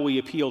not how we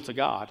appeal to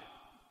God.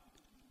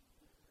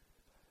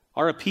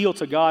 Our appeal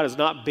to God is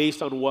not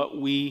based on what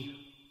we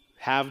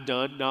have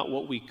done, not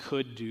what we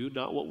could do,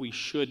 not what we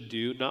should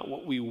do, not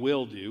what we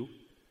will do.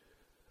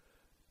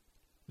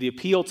 The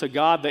appeal to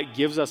God that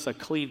gives us a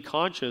clean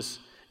conscience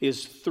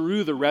is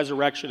through the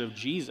resurrection of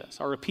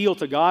Jesus. Our appeal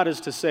to God is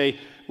to say,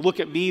 look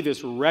at me,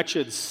 this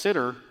wretched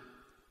sinner,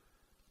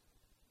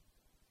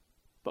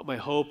 but my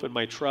hope and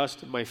my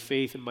trust and my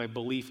faith and my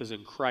belief is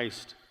in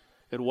Christ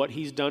and what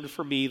he's done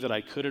for me that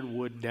I could and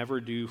would never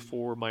do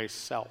for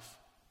myself.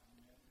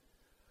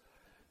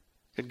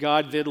 And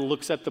God then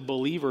looks at the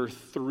believer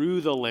through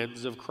the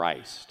lens of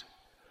Christ.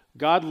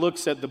 God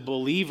looks at the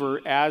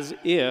believer as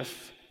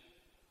if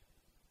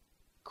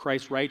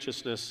Christ's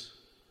righteousness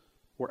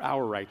were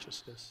our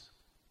righteousness.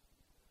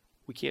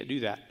 We can't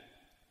do that.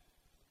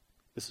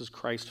 This is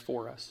Christ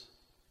for us.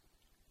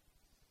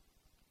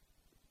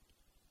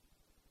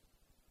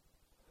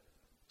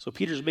 So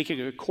Peter's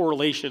making a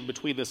correlation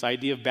between this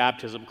idea of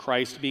baptism,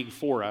 Christ being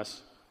for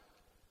us,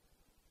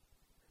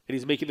 and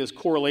he's making this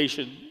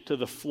correlation to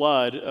the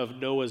flood of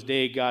Noah's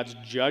day, God's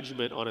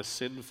judgment on a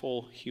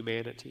sinful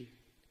humanity.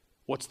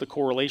 What's the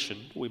correlation,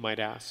 we might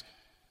ask?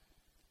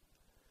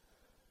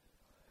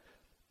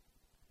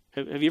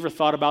 Have you ever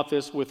thought about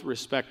this with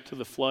respect to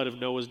the flood of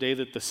Noah's day,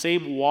 that the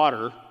same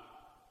water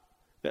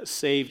that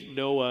saved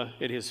Noah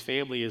and his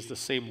family is the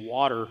same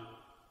water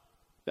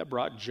that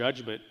brought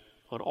judgment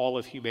on all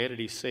of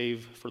humanity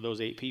save for those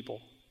 8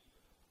 people?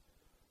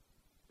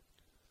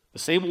 The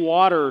same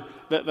water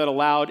that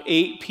allowed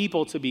 8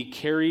 people to be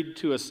carried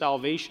to a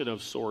salvation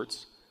of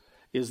sorts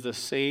is the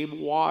same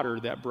water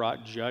that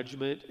brought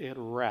judgment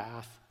and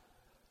wrath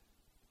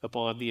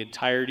upon the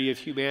entirety of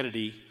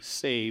humanity,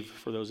 save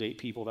for those 8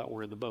 people that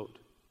were in the boat.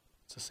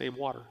 It's the same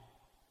water.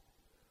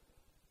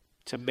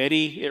 To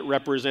many, it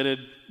represented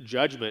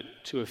judgment.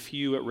 To a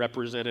few, it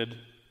represented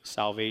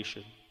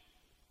salvation.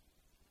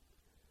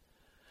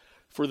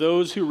 For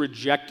those who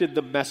rejected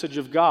the message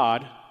of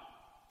God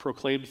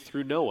proclaimed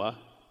through Noah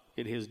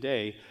in his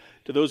day,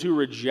 to those who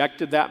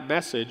rejected that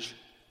message,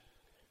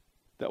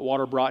 that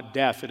water brought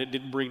death, and it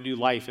didn't bring new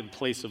life in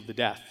place of the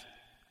death.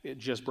 It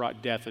just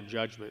brought death and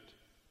judgment.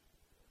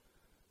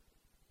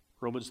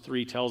 Romans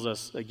 3 tells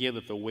us again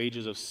that the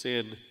wages of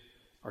sin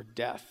are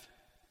death.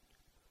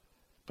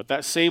 But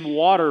that same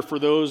water, for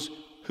those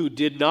who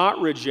did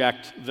not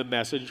reject the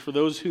message, for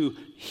those who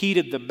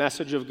heeded the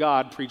message of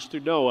God preached through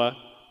Noah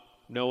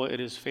and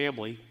his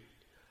family,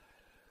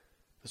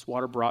 this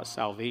water brought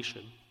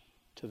salvation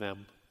to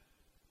them.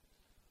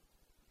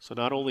 So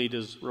not only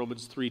does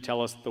Romans 3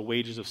 tell us that the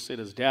wages of sin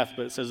is death,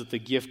 but it says that the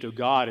gift of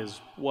God is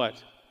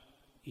what?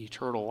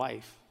 Eternal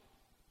life.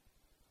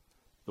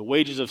 The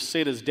wages of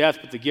sin is death,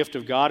 but the gift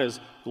of God is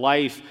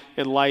life,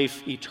 and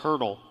life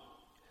eternal.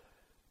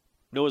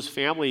 Noah's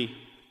family,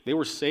 they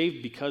were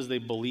saved because they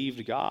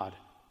believed God.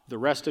 The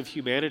rest of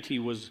humanity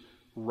was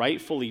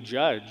rightfully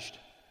judged,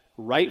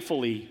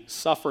 rightfully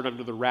suffered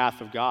under the wrath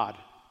of God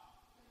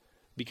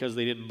because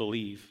they didn't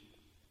believe.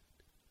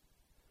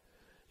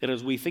 And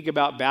as we think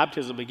about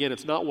baptism, again,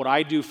 it's not what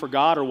I do for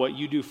God or what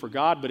you do for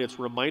God, but it's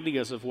reminding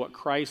us of what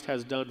Christ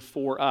has done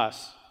for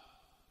us.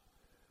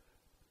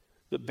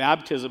 That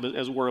baptism,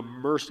 as we're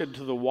immersed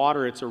into the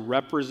water, it's a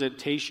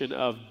representation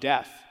of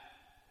death.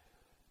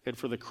 And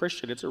for the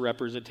Christian, it's a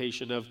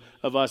representation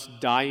of us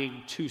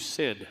dying to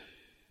sin.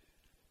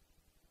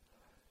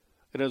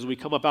 And as we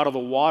come up out of the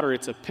water,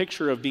 it's a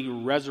picture of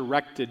being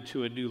resurrected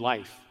to a new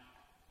life.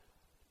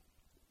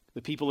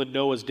 The people in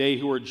Noah's day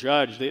who were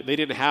judged, they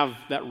didn't have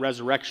that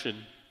resurrection.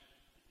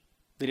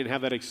 They didn't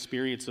have that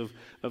experience of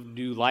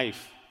new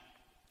life.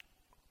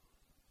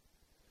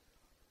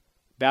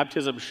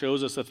 Baptism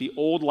shows us that the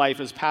old life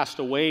has passed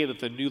away and that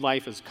the new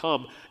life has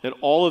come. And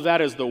all of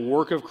that is the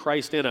work of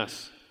Christ in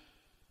us.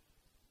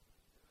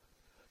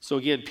 So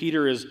again,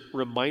 Peter is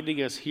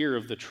reminding us here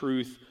of the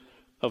truth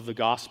of the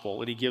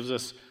gospel. And he gives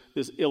us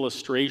this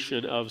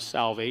illustration of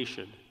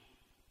salvation.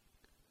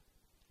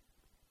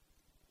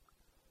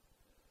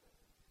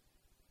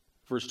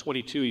 Verse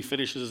 22, he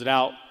finishes it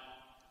out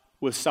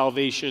with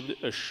salvation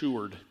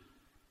assured.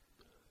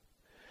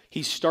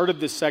 He started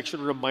this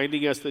section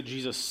reminding us that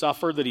Jesus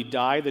suffered, that he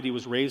died, that he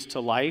was raised to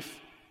life.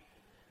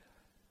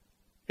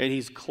 And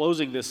he's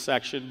closing this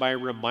section by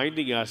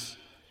reminding us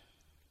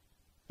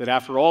that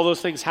after all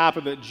those things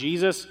happen, that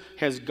Jesus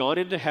has gone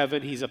into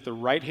heaven. He's at the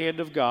right hand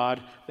of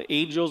God. The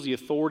angels, the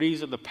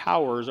authorities, and the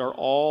powers are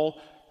all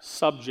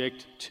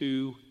subject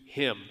to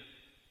him.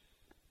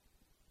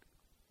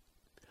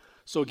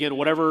 So again,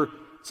 whatever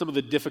some of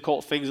the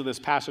difficult things in this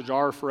passage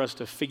are for us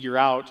to figure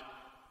out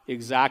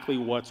exactly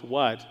what's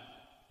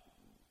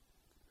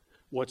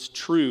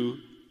true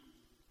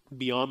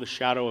beyond the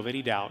shadow of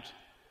any doubt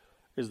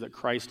is that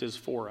Christ is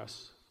for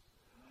us.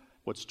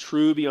 What's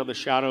true beyond the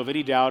shadow of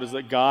any doubt is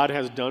that God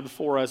has done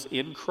for us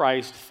in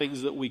Christ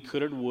things that we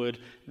could and would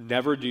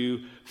never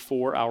do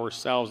for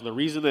ourselves. And the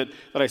reason that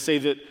I say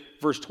that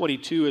verse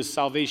 22 is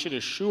salvation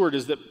assured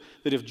is that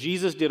if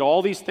Jesus did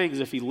all these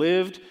things, if he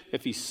lived,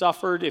 if he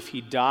suffered, if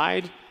he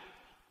died,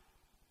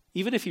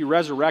 even if he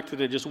resurrected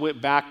and just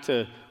went back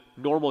to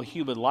normal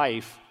human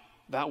life,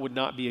 that would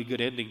not be a good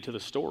ending to the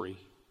story.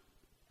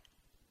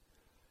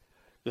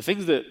 The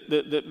things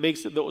that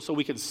makes it so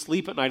we can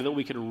sleep at night and that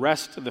we can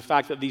rest in the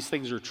fact that these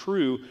things are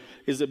true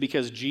is that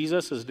because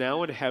Jesus is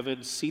now in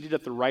heaven, seated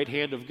at the right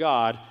hand of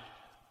God,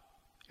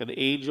 and the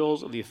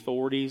angels and the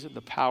authorities and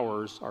the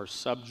powers are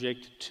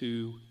subject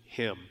to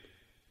him.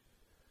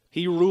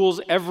 He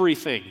rules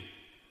everything.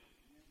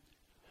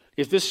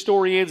 If this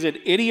story ends in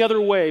any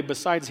other way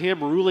besides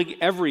him ruling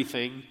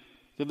everything,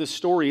 then this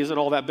story isn't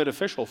all that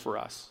beneficial for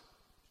us.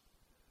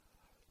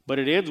 But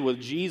it ends with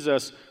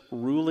Jesus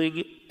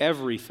ruling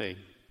everything.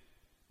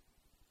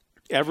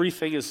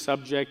 Everything is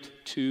subject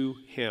to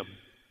him.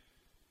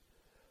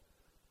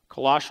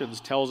 Colossians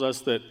tells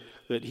us that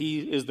he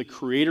is the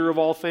creator of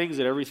all things,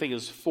 that everything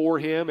is for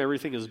him,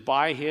 everything is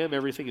by him,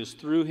 everything is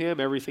through him,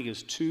 everything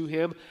is to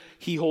him.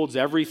 He holds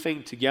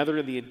everything together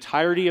in the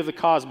entirety of the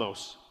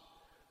cosmos.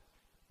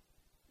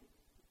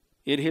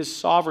 In his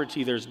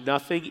sovereignty, there's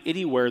nothing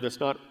anywhere that's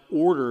not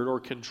ordered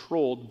or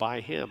controlled by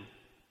him.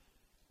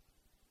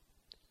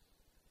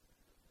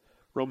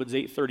 Romans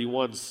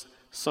 8:31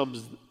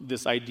 sums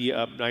this idea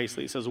up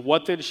nicely. It says,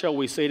 "What then shall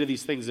we say to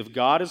these things? If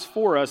God is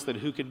for us, then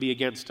who can be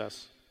against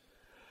us?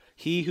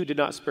 He who did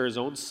not spare his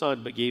own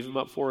son, but gave him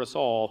up for us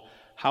all,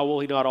 how will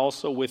he not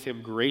also with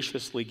him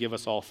graciously give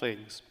us all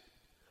things?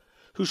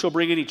 Who shall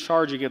bring any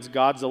charge against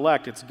God's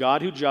elect? It's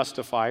God who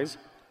justifies.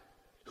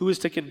 Who is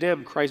to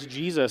condemn? Christ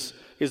Jesus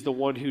is the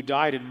one who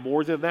died, and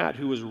more than that,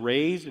 who was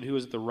raised and who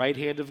is at the right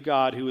hand of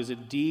God, who is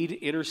indeed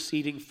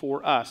interceding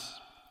for us.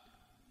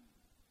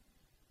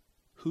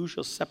 Who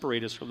shall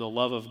separate us from the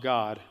love of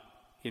God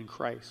in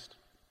Christ?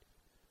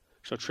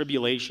 Shall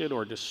tribulation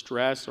or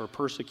distress or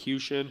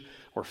persecution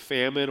or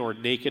famine or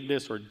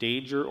nakedness or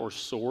danger or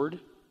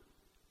sword?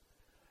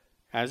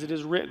 As it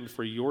is written,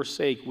 for your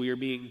sake we are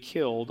being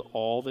killed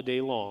all the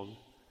day long.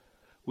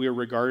 We are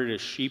regarded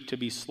as sheep to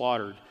be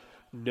slaughtered.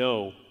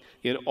 No,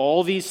 in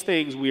all these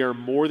things we are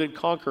more than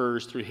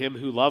conquerors through him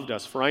who loved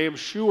us. For I am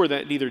sure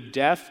that neither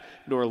death,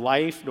 nor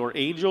life, nor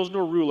angels,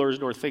 nor rulers,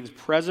 nor things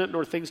present,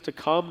 nor things to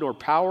come, nor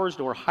powers,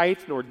 nor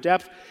height, nor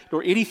depth,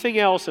 nor anything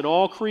else in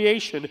all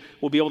creation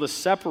will be able to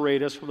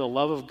separate us from the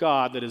love of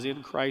God that is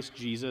in Christ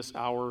Jesus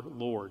our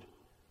Lord.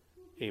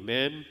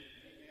 Amen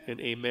and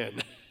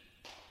amen.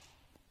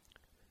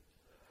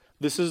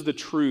 This is the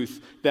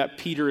truth that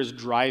Peter is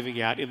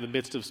driving at in the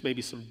midst of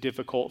maybe some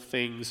difficult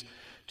things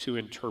to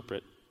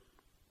interpret.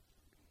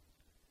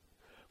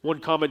 One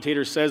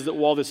commentator says that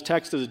while this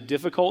text is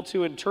difficult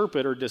to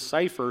interpret or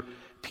decipher,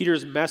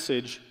 Peter's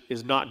message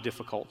is not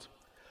difficult.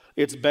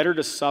 It's better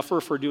to suffer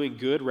for doing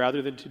good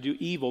rather than to do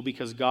evil,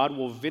 because God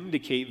will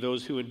vindicate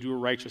those who endure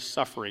righteous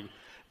suffering,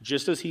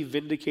 just as he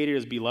vindicated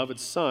his beloved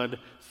Son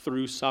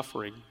through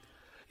suffering.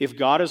 If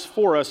God is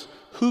for us,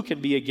 who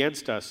can be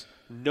against us?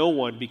 No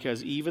one,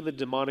 because even the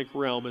demonic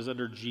realm is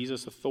under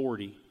Jesus'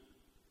 authority.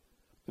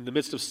 In the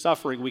midst of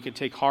suffering, we can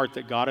take heart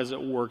that God is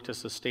at work to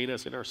sustain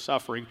us in our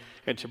suffering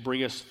and to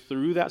bring us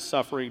through that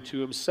suffering to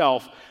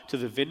himself, to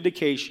the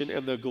vindication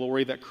and the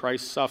glory that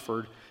Christ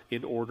suffered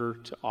in order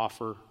to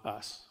offer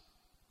us.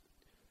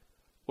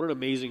 What an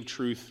amazing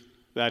truth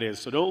that is.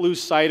 So don't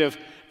lose sight of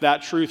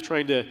that truth,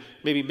 trying to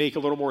maybe make a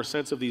little more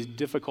sense of these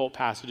difficult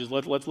passages.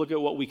 Let's look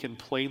at what we can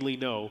plainly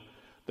know,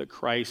 that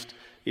Christ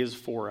is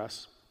for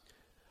us.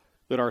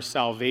 That our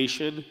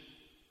salvation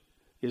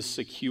is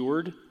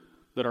secured,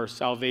 that our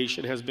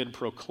salvation has been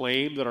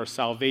proclaimed, that our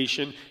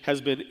salvation has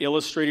been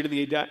illustrated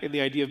in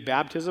the idea of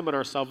baptism, and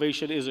our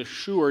salvation is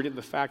assured in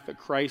the fact that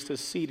Christ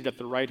is seated at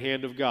the right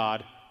hand of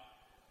God,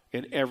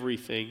 and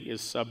everything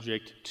is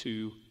subject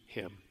to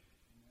him.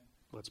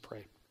 Let's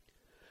pray.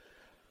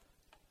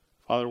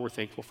 Father, we're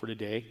thankful for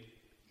today.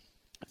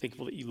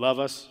 Thankful that you love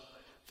us.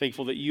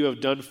 Thankful that you have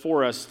done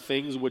for us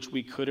things which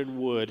we could and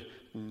would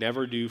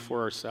never do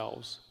for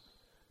ourselves.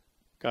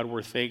 God,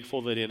 we're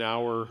thankful that in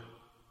our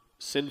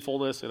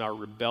sinfulness, in our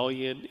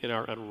rebellion, in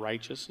our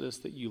unrighteousness,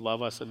 that you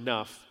love us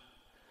enough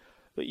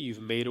that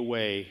you've made a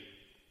way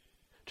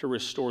to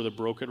restore the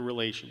broken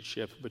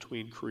relationship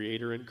between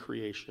Creator and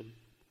creation.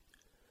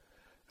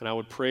 And I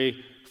would pray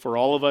for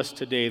all of us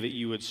today that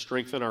you would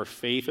strengthen our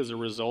faith as a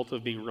result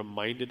of being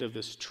reminded of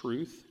this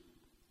truth,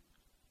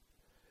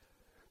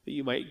 that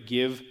you might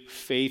give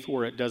faith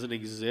where it doesn't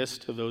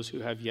exist to those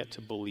who have yet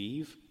to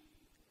believe,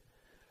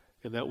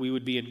 and that we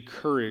would be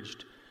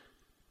encouraged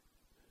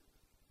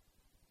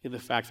in the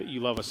fact that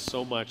you love us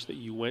so much that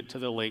you went to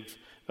the length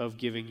of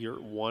giving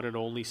your one and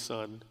only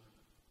Son,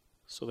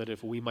 so that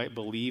if we might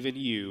believe in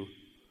you,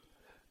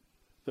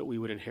 that we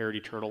would inherit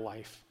eternal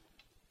life.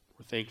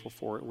 We're thankful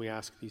for it, and we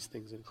ask these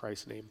things in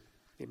Christ's name.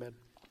 Amen.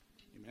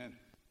 Amen.